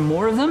get more and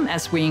more of them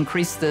as we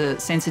increased the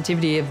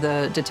sensitivity of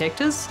the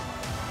detectors.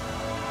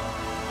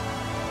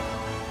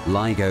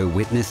 LIGO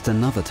witnessed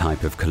another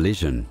type of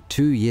collision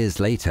 2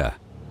 years later.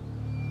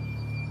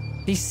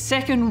 The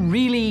second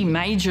really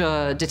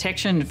major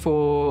detection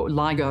for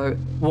LIGO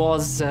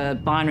was a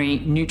binary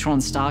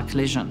neutron star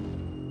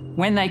collision.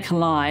 When they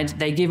collide,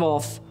 they give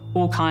off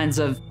all kinds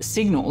of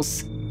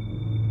signals.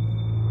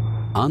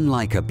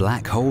 Unlike a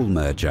black hole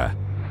merger,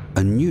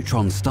 a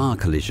neutron star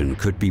collision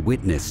could be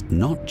witnessed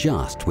not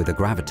just with a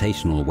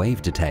gravitational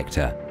wave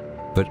detector,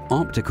 but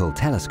optical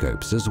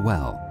telescopes as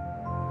well.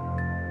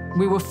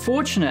 We were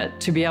fortunate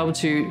to be able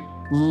to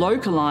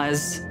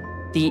localize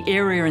the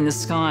area in the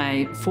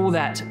sky for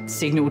that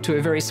signal to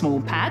a very small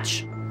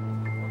patch.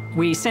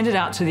 We sent it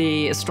out to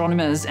the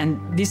astronomers, and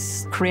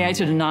this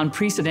created an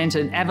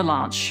unprecedented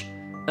avalanche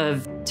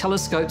of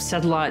telescope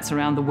satellites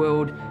around the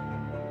world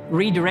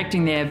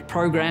redirecting their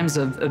programs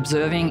of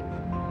observing.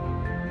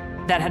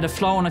 That had a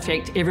flow-on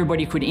effect.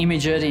 Everybody could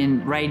image it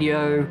in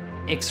radio,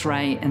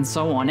 X-ray, and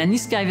so on. And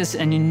this gave us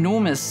an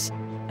enormous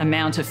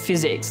amount of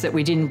physics that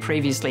we didn't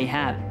previously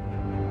have.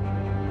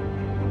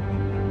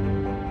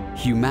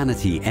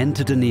 Humanity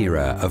entered an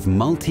era of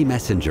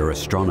multi-messenger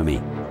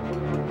astronomy,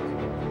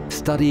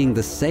 studying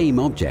the same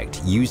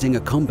object using a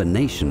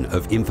combination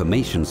of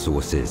information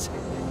sources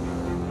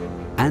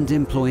and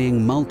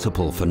employing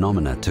multiple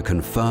phenomena to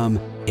confirm,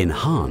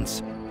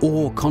 enhance,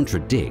 or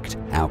contradict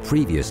our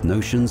previous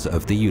notions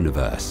of the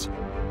universe.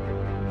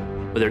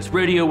 Whether it's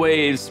radio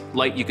waves,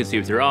 light you can see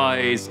with your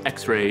eyes,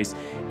 X-rays,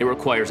 it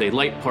requires a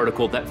light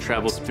particle that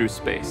travels through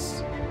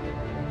space.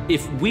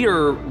 If we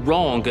are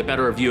wrong about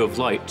our view of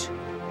light,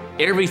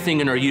 everything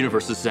in our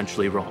universe is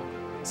essentially wrong.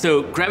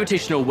 So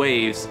gravitational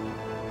waves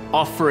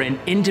offer an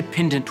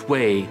independent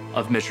way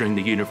of measuring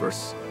the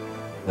universe.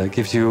 It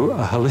gives you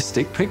a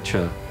holistic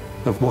picture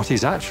of what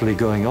is actually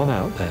going on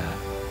out there.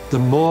 The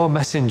more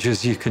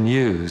messengers you can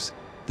use,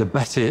 the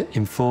better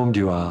informed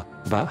you are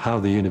about how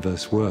the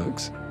universe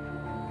works.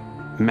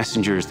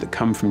 Messengers that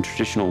come from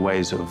traditional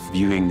ways of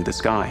viewing the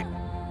sky,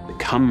 that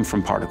come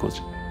from particles,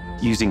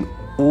 using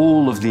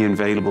all of the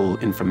available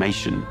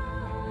information.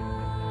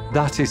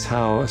 That is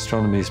how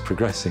astronomy is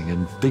progressing,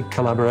 and big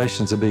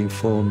collaborations are being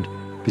formed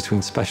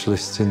between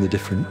specialists in the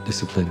different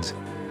disciplines.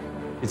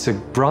 It's a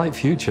bright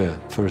future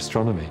for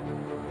astronomy.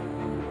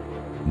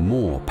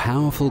 More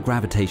powerful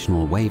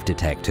gravitational wave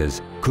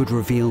detectors could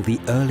reveal the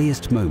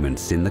earliest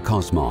moments in the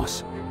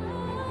cosmos.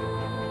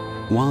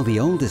 While the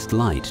oldest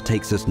light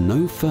takes us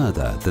no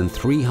further than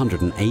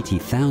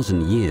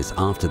 380,000 years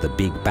after the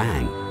Big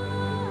Bang,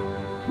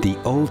 the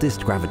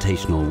oldest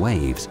gravitational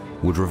waves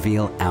would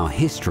reveal our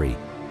history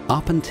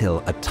up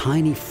until a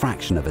tiny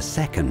fraction of a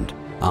second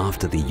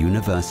after the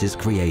universe's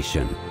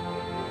creation.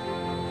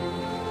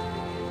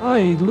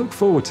 I look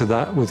forward to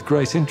that with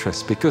great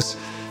interest because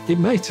it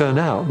may turn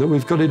out that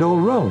we've got it all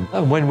wrong.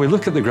 And when we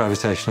look at the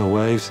gravitational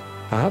waves,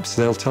 perhaps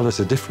they'll tell us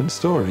a different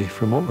story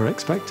from what we're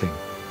expecting.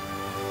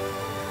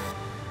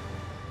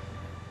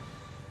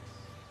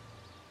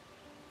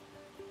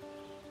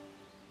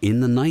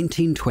 In the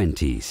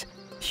 1920s,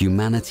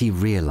 humanity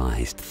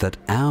realized that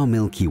our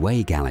Milky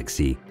Way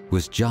galaxy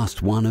was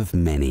just one of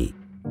many,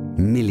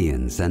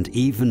 millions and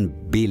even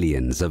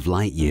billions of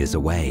light years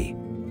away.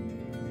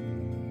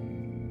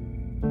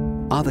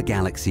 Other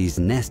galaxies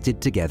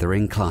nested together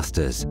in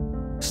clusters,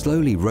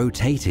 slowly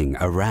rotating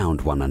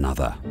around one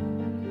another.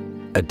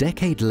 A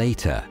decade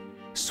later,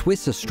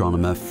 Swiss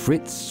astronomer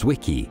Fritz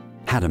Zwicky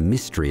had a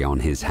mystery on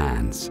his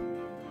hands.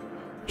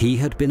 He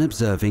had been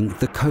observing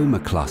the Coma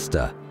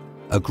Cluster,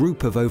 a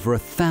group of over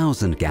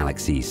 1,000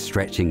 galaxies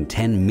stretching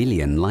 10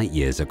 million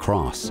light-years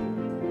across.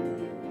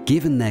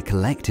 Given their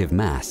collective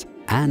mass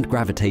and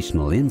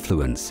gravitational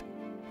influence,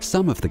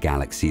 some of the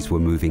galaxies were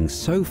moving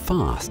so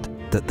fast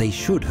that they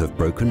should have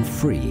broken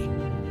free.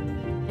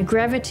 The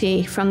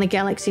gravity from the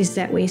galaxies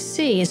that we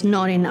see is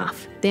not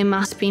enough. There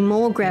must be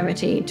more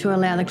gravity to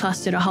allow the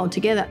cluster to hold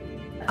together.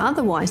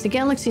 Otherwise, the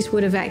galaxies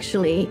would have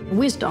actually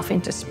whizzed off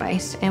into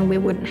space and we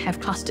wouldn't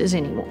have clusters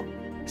anymore.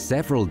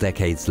 Several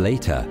decades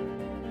later,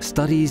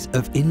 studies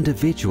of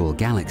individual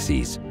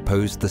galaxies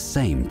posed the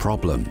same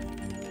problem.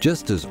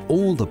 Just as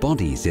all the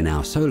bodies in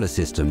our solar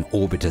system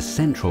orbit a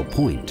central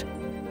point,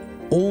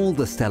 all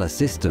the stellar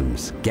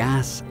systems,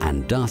 gas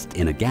and dust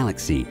in a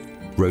galaxy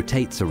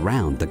rotates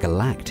around the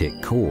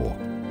galactic core.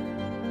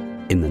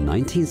 In the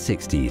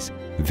 1960s,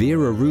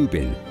 Vera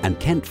Rubin and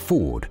Kent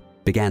Ford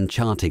began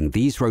charting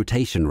these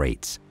rotation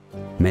rates,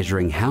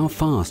 measuring how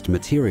fast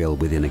material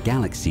within a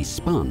galaxy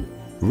spun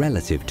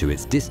relative to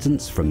its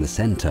distance from the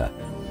center.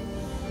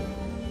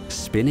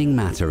 Spinning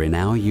matter in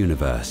our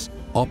universe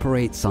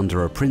operates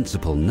under a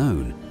principle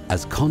known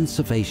as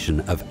conservation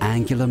of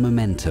angular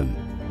momentum.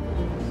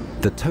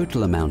 The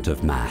total amount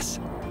of mass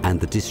and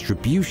the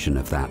distribution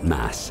of that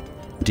mass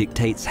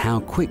dictates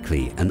how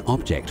quickly an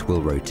object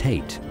will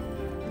rotate.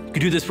 You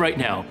could do this right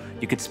now.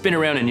 You could spin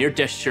around in your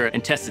desk chair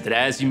and test it that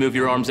as you move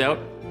your arms out,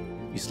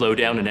 you slow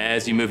down, and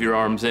as you move your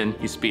arms in,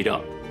 you speed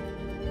up.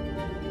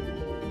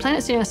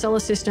 Planets in our solar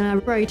system are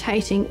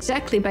rotating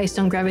exactly based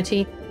on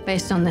gravity,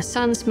 based on the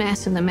sun's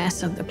mass and the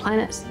mass of the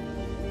planets.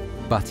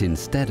 But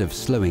instead of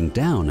slowing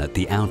down at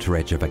the outer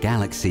edge of a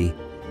galaxy,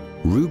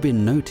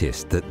 Rubin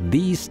noticed that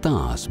these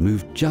stars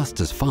moved just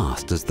as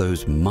fast as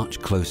those much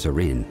closer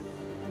in.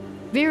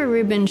 Vera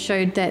Rubin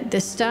showed that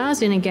the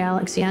stars in a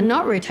galaxy are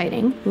not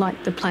rotating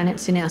like the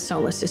planets in our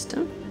solar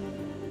system.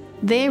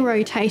 They're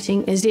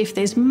rotating as if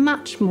there's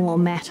much more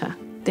matter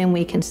than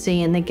we can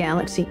see in the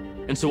galaxy.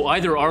 And so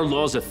either our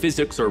laws of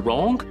physics are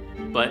wrong,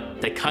 but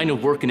they kind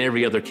of work in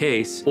every other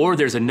case, or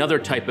there's another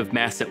type of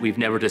mass that we've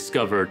never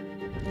discovered.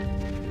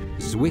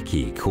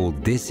 Zwicky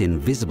called this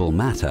invisible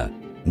matter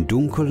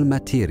Dunkel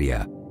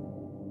Materie.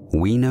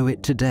 We know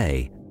it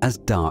today as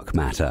dark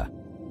matter.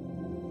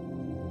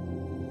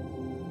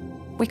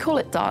 We call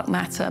it dark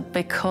matter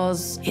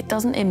because it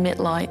doesn't emit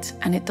light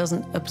and it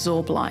doesn't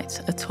absorb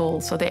light at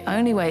all. So the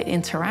only way it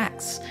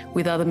interacts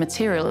with other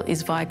material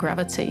is via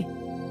gravity.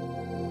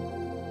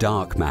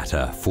 Dark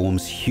matter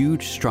forms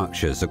huge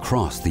structures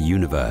across the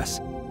universe,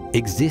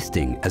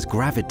 existing as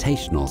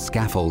gravitational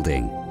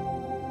scaffolding.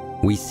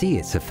 We see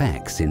its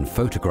effects in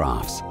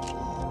photographs.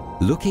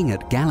 Looking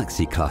at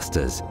galaxy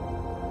clusters,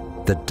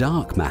 the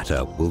dark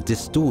matter will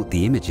distort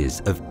the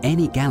images of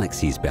any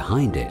galaxies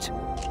behind it.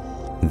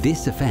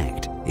 This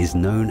effect is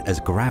known as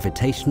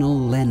gravitational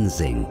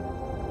lensing.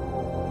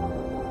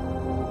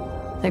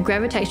 The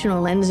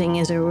gravitational lensing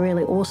is a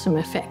really awesome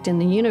effect in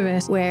the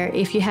universe where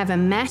if you have a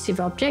massive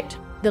object,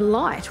 the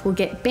light will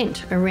get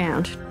bent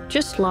around,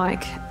 just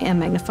like a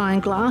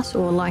magnifying glass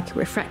or like a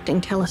refracting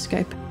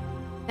telescope.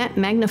 That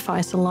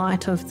magnifies the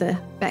light of the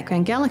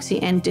background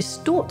galaxy and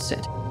distorts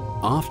it.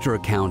 After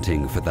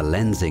accounting for the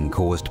lensing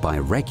caused by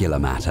regular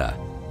matter,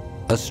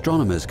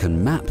 astronomers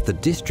can map the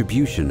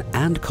distribution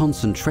and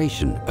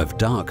concentration of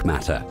dark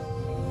matter.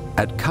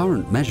 At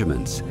current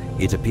measurements,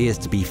 it appears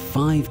to be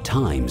 5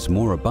 times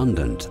more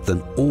abundant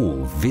than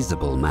all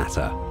visible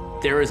matter.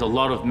 There is a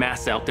lot of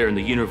mass out there in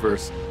the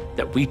universe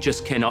that we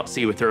just cannot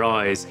see with our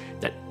eyes,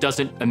 that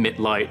doesn't emit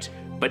light,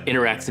 but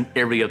interacts in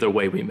every other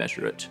way we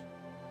measure it.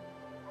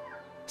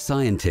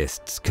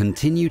 Scientists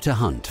continue to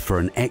hunt for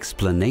an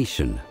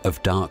explanation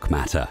of dark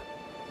matter.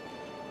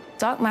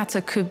 Dark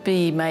matter could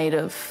be made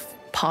of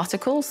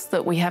particles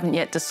that we haven't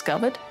yet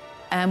discovered.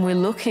 And we're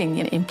looking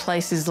in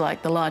places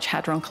like the Large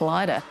Hadron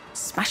Collider,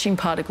 smashing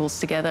particles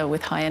together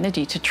with high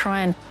energy to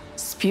try and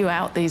spew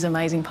out these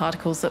amazing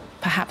particles that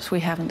perhaps we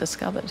haven't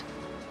discovered.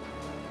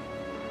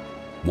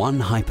 One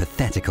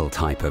hypothetical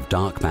type of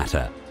dark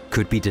matter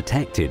could be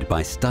detected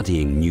by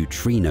studying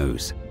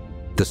neutrinos,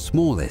 the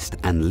smallest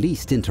and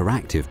least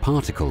interactive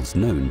particles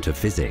known to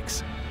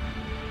physics.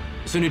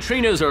 So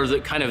neutrinos are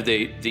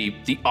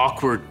the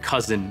awkward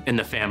cousin in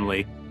the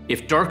family.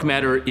 If dark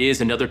matter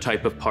is another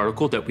type of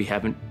particle that we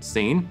haven't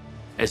seen,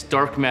 as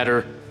dark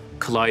matter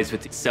collides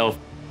with itself,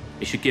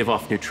 It should give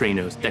off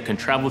neutrinos that can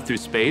travel through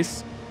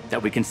space,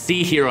 that we can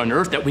see here on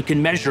Earth, that we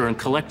can measure and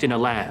collect in a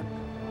lab.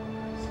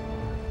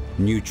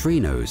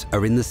 Neutrinos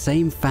are in the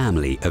same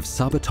family of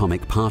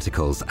subatomic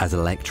particles as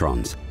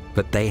electrons,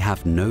 but they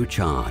have no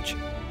charge.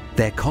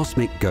 They're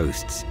cosmic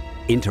ghosts,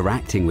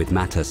 interacting with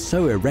matter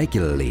so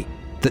irregularly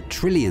that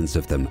trillions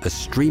of them are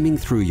streaming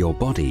through your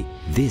body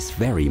this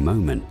very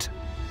moment.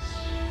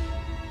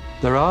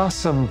 There are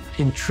some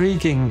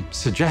intriguing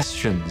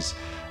suggestions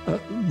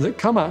that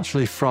come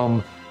actually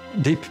from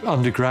deep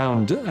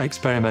underground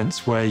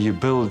experiments where you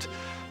build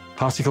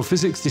particle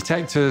physics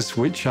detectors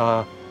which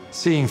are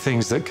seeing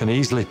things that can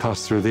easily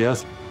pass through the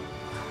Earth.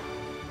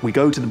 We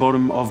go to the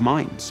bottom of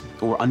mines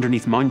or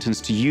underneath mountains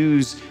to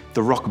use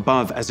the rock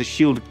above as a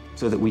shield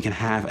so that we can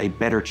have a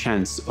better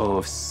chance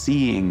of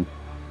seeing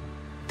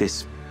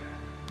this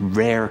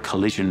rare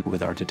collision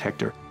with our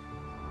detector.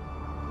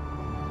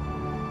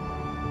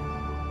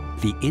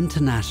 The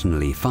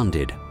internationally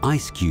funded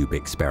IceCube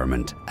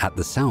experiment at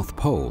the South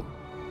Pole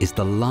is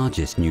the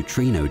largest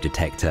neutrino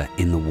detector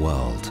in the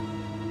world,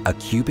 a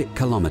cubic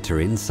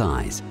kilometer in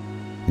size,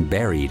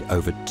 buried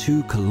over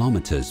 2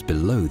 kilometers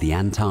below the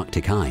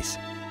Antarctic ice,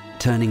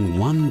 turning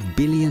 1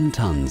 billion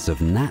tons of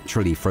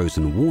naturally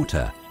frozen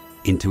water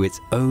into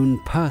its own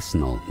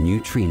personal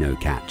neutrino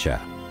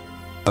catcher.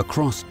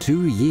 Across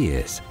 2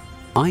 years,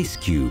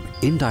 IceCube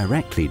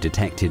indirectly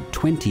detected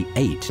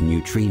 28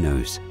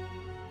 neutrinos.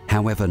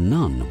 However,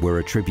 none were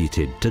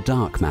attributed to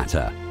dark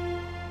matter.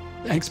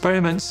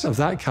 Experiments of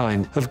that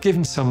kind have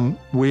given some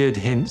weird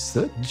hints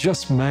that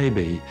just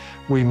maybe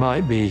we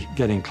might be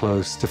getting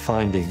close to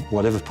finding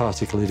whatever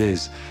particle it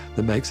is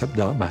that makes up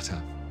dark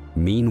matter.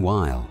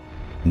 Meanwhile,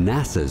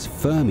 NASA's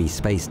Fermi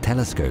Space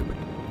Telescope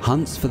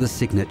hunts for the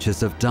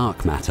signatures of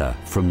dark matter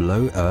from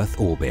low Earth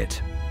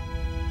orbit.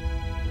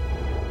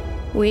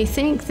 We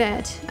think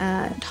that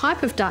a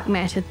type of dark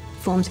matter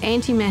forms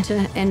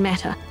antimatter and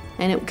matter,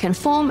 and it can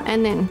form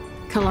and then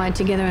collide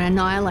together and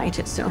annihilate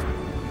itself.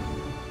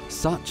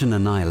 Such an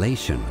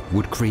annihilation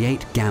would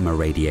create gamma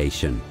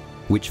radiation,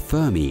 which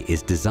Fermi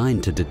is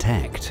designed to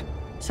detect.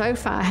 So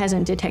far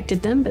hasn't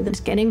detected them, but it's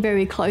getting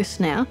very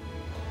close now.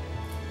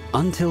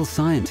 Until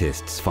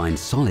scientists find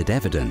solid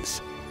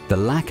evidence, the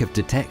lack of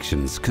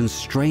detections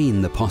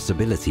constrain the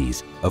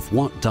possibilities of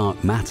what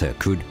dark matter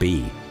could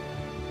be.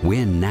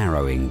 We're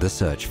narrowing the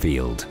search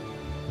field.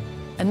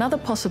 Another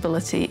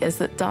possibility is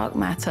that dark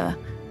matter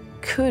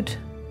could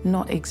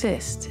not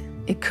exist.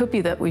 It could be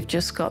that we've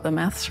just got the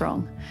maths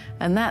wrong,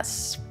 and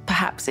that's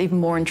perhaps even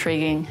more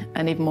intriguing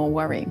and even more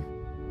worrying.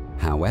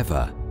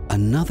 However,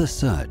 another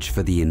search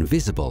for the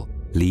invisible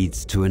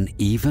leads to an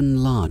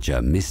even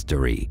larger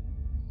mystery.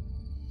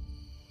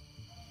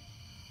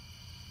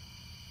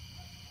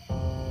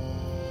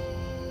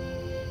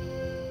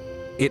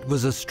 It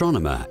was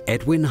astronomer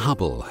Edwin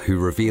Hubble who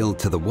revealed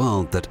to the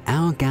world that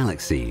our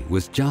galaxy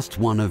was just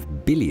one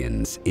of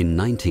billions in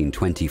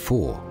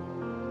 1924.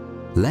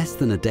 Less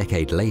than a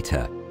decade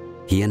later,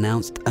 he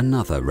announced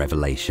another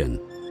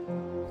revelation.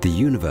 The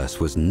universe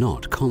was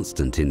not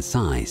constant in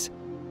size.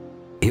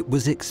 It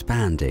was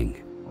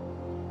expanding.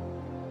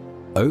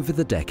 Over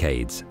the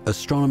decades,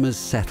 astronomers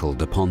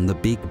settled upon the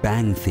Big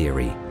Bang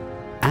theory,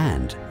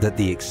 and that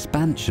the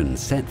expansion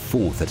set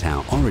forth at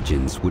our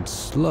origins would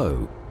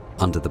slow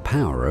under the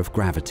power of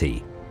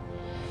gravity.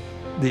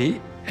 The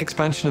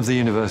expansion of the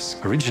universe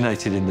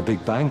originated in the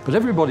Big Bang, but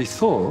everybody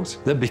thought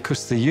that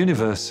because the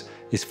universe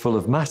is full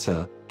of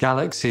matter,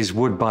 galaxies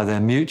would, by their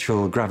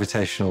mutual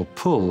gravitational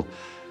pull,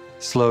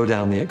 slow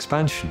down the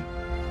expansion.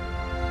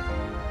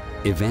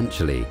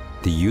 Eventually,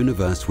 the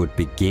universe would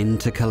begin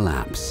to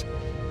collapse.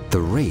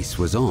 The race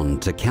was on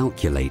to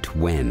calculate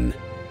when.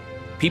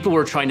 People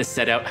were trying to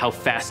set out how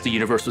fast the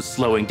universe was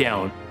slowing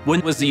down.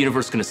 When was the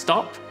universe going to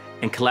stop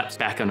and collapse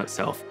back on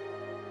itself?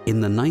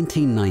 In the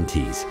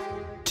 1990s,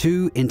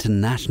 2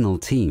 international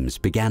teams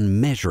began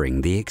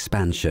measuring the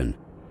expansion,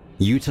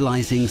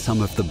 utilizing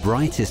some of the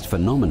brightest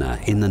phenomena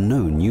in the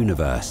known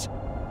universe.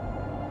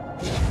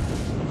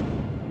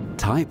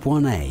 Type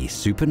 1a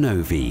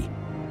supernovae.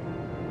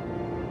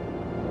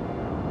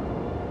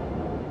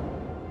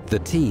 The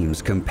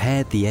teams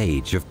compared the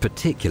age of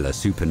particular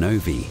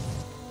supernovae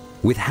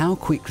with how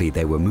quickly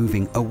they were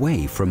moving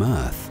away from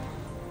Earth.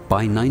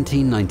 By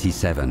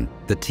 1997,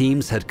 the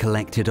teams had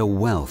collected a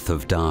wealth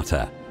of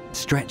data,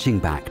 stretching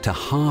back to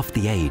half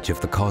the age of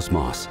the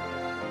cosmos.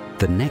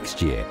 The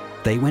next year,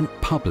 they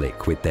went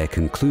public with their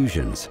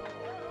conclusions,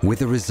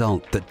 with a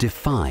result that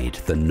defied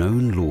the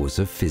known laws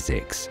of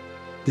physics.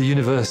 The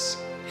universe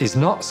is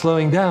not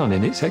slowing down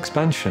in its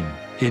expansion,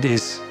 it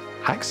is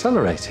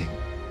accelerating.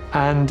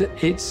 And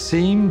it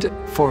seemed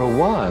for a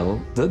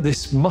while that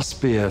this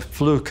must be a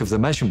fluke of the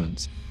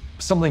measurements,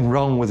 something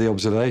wrong with the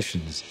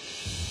observations.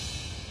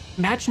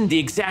 Imagine the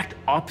exact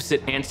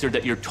opposite answer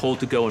that you're told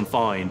to go and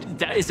find.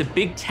 That is a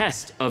big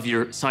test of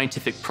your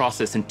scientific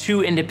process, and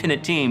 2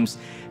 independent teams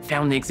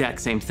found the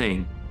exact same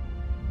thing.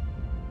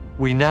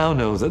 We now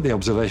know that the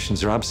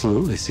observations are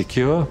absolutely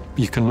secure.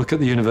 You can look at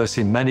the universe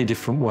in many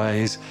different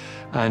ways,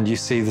 and you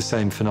see the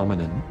same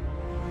phenomenon.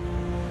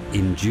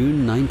 In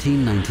June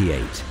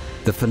 1998,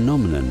 the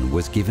phenomenon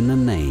was given a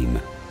name: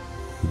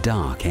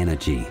 dark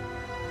energy.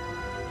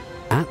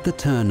 At the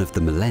turn of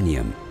the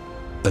millennium,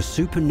 a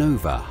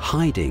supernova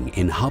hiding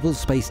in Hubble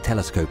Space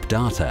Telescope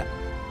data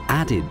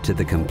added to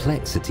the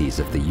complexities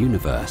of the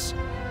universe.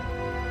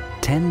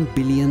 10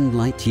 billion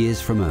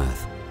light-years from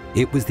Earth,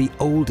 it was the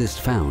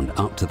oldest found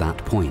up to that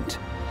point.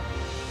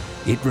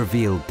 It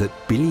revealed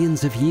that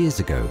billions of years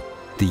ago,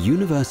 the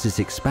universe's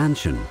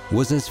expansion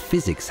was as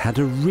physics had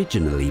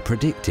originally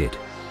predicted.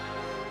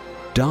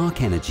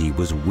 Dark energy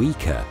was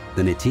weaker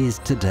than it is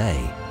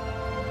today.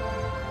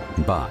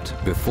 But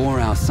before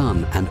our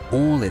Sun and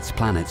all its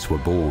planets were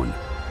born,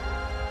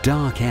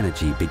 dark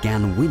energy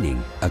began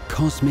winning a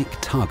cosmic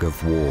tug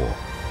of war,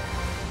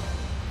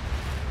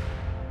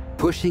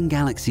 pushing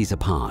galaxies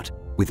apart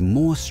with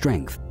more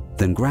strength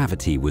than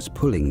gravity was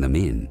pulling them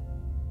in.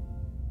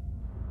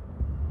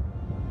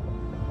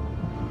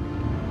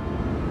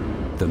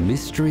 The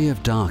mystery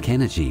of dark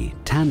energy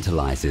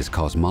tantalizes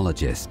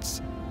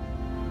cosmologists.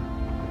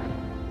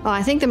 Well,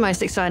 I think the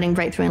most exciting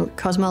breakthrough in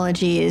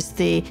cosmology is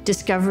the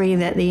discovery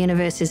that the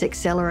universe is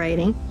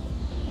accelerating.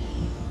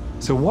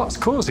 So what's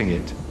causing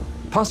it?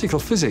 Particle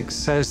physics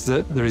says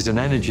that there is an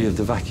energy of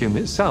the vacuum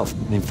itself.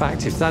 And in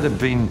fact, if that had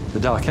been the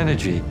dark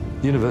energy,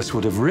 the universe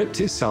would have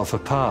ripped itself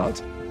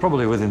apart,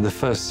 probably within the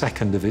first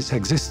second of its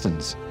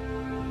existence.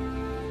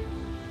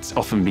 It's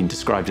often been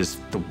described as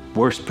the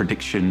worst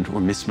prediction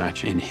or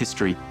mismatch in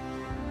history.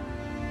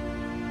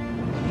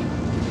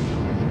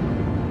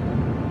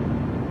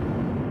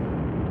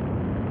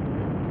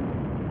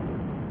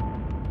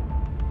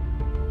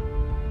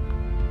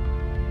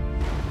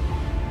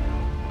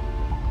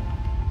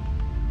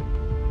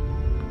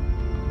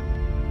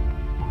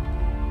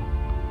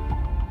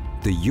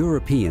 The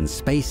European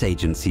Space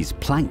Agency's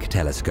Planck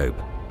telescope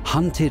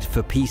hunted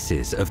for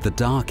pieces of the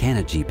dark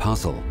energy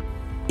puzzle,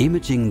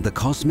 imaging the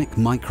cosmic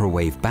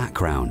microwave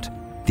background,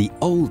 the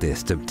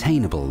oldest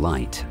obtainable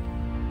light.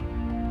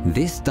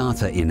 This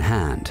data in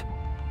hand,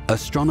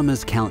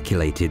 astronomers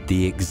calculated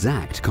the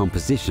exact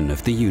composition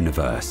of the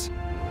universe.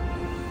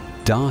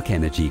 Dark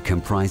energy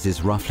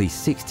comprises roughly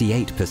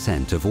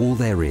 68% of all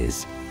there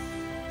is.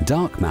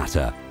 Dark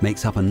matter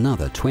makes up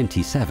another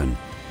 27%.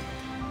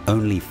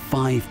 Only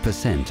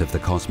 5% of the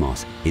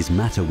cosmos is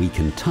matter we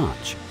can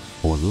touch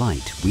or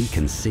light we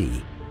can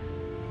see.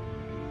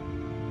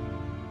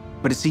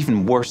 But it's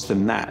even worse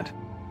than that.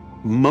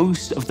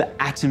 Most of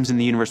the atoms in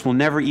the universe will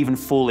never even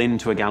fall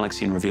into a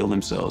galaxy and reveal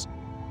themselves.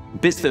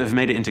 Bits that have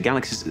made it into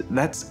galaxies,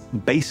 that's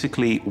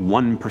basically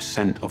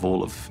 1% of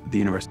all of the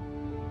universe.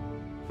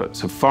 But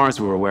so far as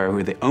we're aware,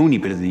 we're the only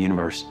bit of the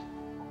universe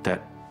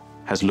that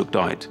has looked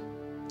out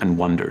and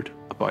wondered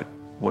about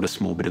what a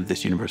small bit of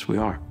this universe we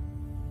are.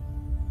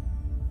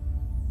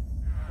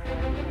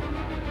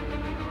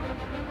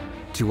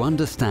 To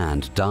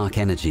understand dark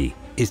energy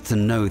is to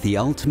know the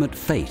ultimate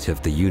fate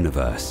of the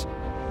universe.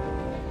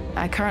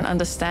 Our current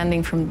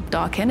understanding from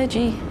dark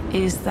energy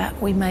is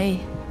that we may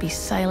be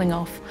sailing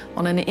off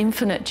on an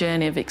infinite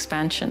journey of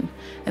expansion,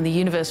 and the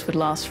universe would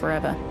last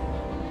forever.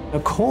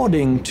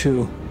 According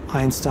to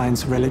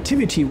Einstein's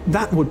relativity,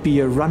 that would be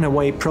a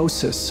runaway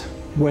process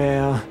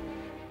where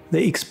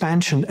the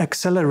expansion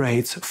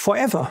accelerates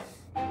forever,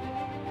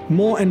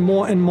 more and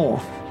more and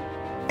more.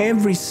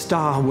 Every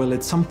star will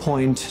at some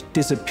point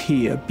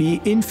disappear,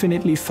 be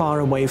infinitely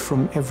far away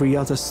from every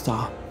other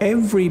star.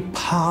 Every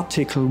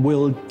particle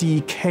will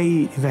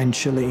decay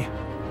eventually.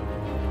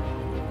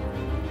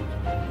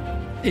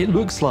 It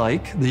looks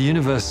like the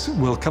universe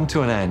will come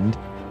to an end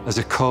as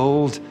a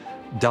cold,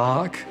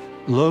 dark,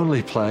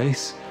 lonely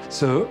place.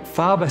 So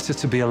far better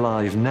to be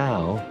alive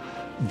now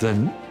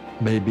than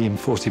maybe in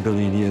 40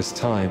 billion years'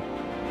 time.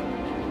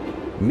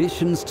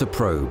 Missions to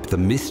probe the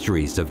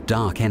mysteries of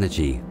dark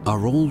energy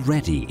are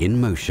already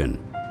in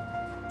motion.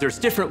 There's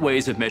different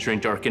ways of measuring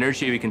dark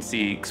energy. We can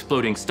see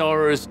exploding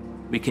stars,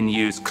 we can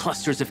use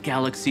clusters of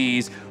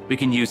galaxies, we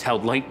can use how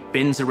light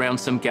bends around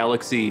some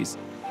galaxies.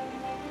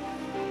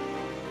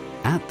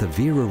 At the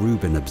Vera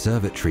Rubin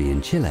Observatory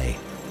in Chile,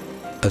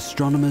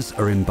 astronomers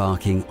are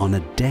embarking on a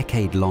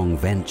decade-long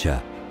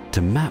venture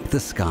to map the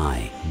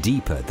sky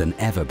deeper than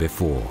ever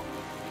before,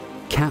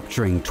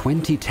 capturing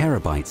 20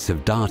 terabytes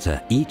of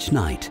data each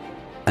night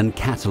and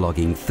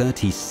cataloging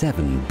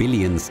 37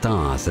 billion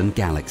stars and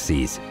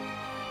galaxies.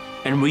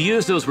 And we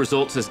use those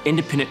results as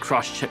independent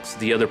cross-checks to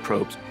the other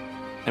probes.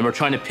 And we're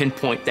trying to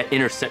pinpoint that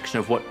intersection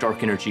of what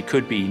dark energy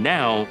could be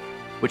now,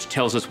 which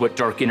tells us what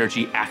dark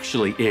energy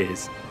actually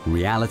is.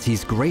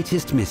 Reality's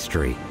greatest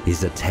mystery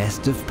is a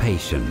test of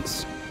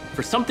patience.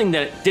 For something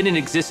that didn't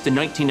exist in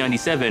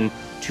 1997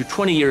 to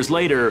 20 years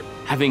later,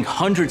 having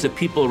hundreds of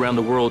people around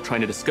the world trying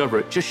to discover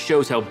it just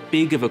shows how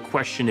big of a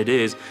question it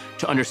is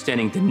to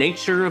understanding the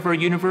nature of our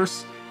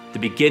universe, the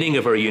beginning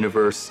of our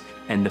universe,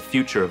 and the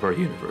future of our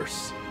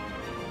universe.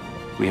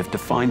 We have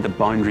defined the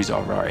boundaries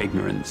of our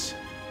ignorance,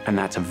 and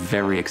that's a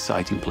very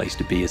exciting place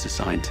to be as a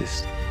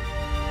scientist.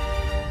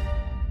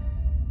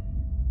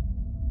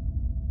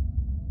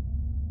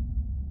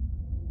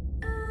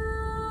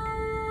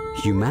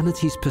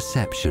 Humanity's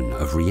perception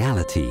of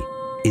reality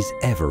is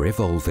ever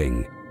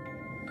evolving.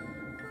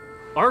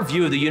 Our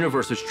view of the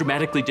universe was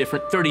dramatically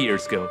different 30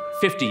 years ago,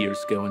 50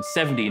 years ago, and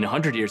 70 and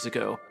 100 years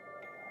ago.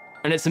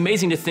 And it's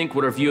amazing to think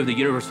what our view of the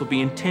universe will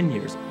be in 10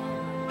 years.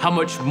 How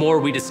much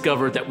more we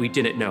discover that we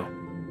didn't know.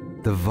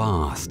 The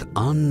vast,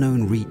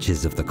 unknown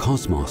reaches of the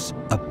cosmos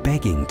are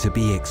begging to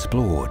be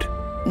explored.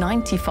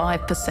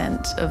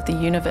 95% of the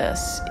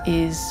universe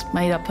is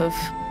made up of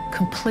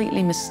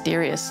completely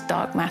mysterious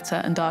dark matter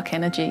and dark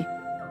energy.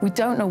 We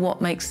don't know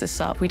what makes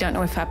this up. We don't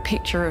know if our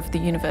picture of the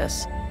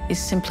universe is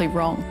simply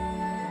wrong.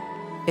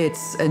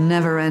 It's a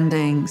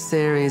never-ending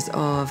series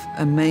of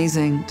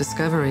amazing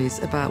discoveries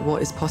about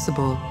what is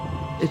possible.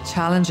 It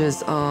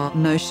challenges our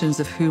notions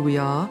of who we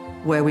are,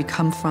 where we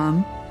come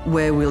from,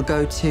 where we'll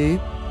go to,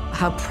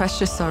 how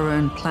precious our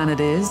own planet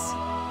is.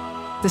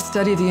 The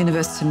study of the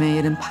universe, to me,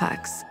 it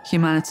impacts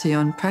humanity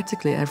on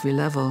practically every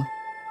level.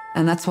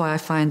 And that's why I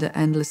find it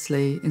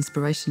endlessly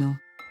inspirational.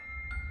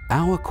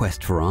 Our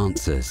quest for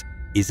answers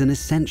is an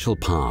essential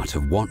part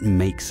of what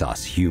makes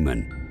us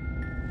human.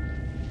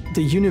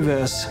 The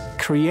universe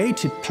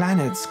created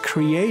planets,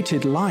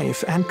 created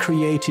life, and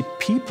created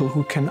people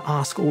who can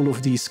ask all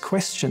of these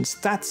questions.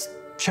 That's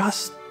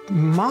just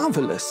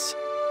marvelous.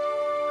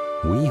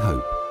 We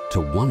hope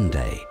to one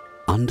day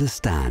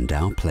understand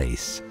our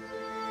place.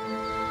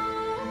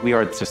 We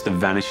are just a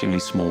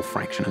vanishingly small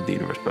fraction of the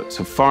universe, but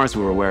so far as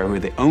we're aware, we're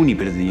the only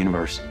bit of the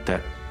universe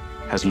that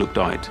has looked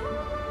out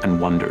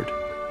and wondered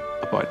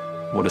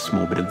about what a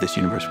small bit of this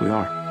universe we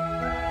are.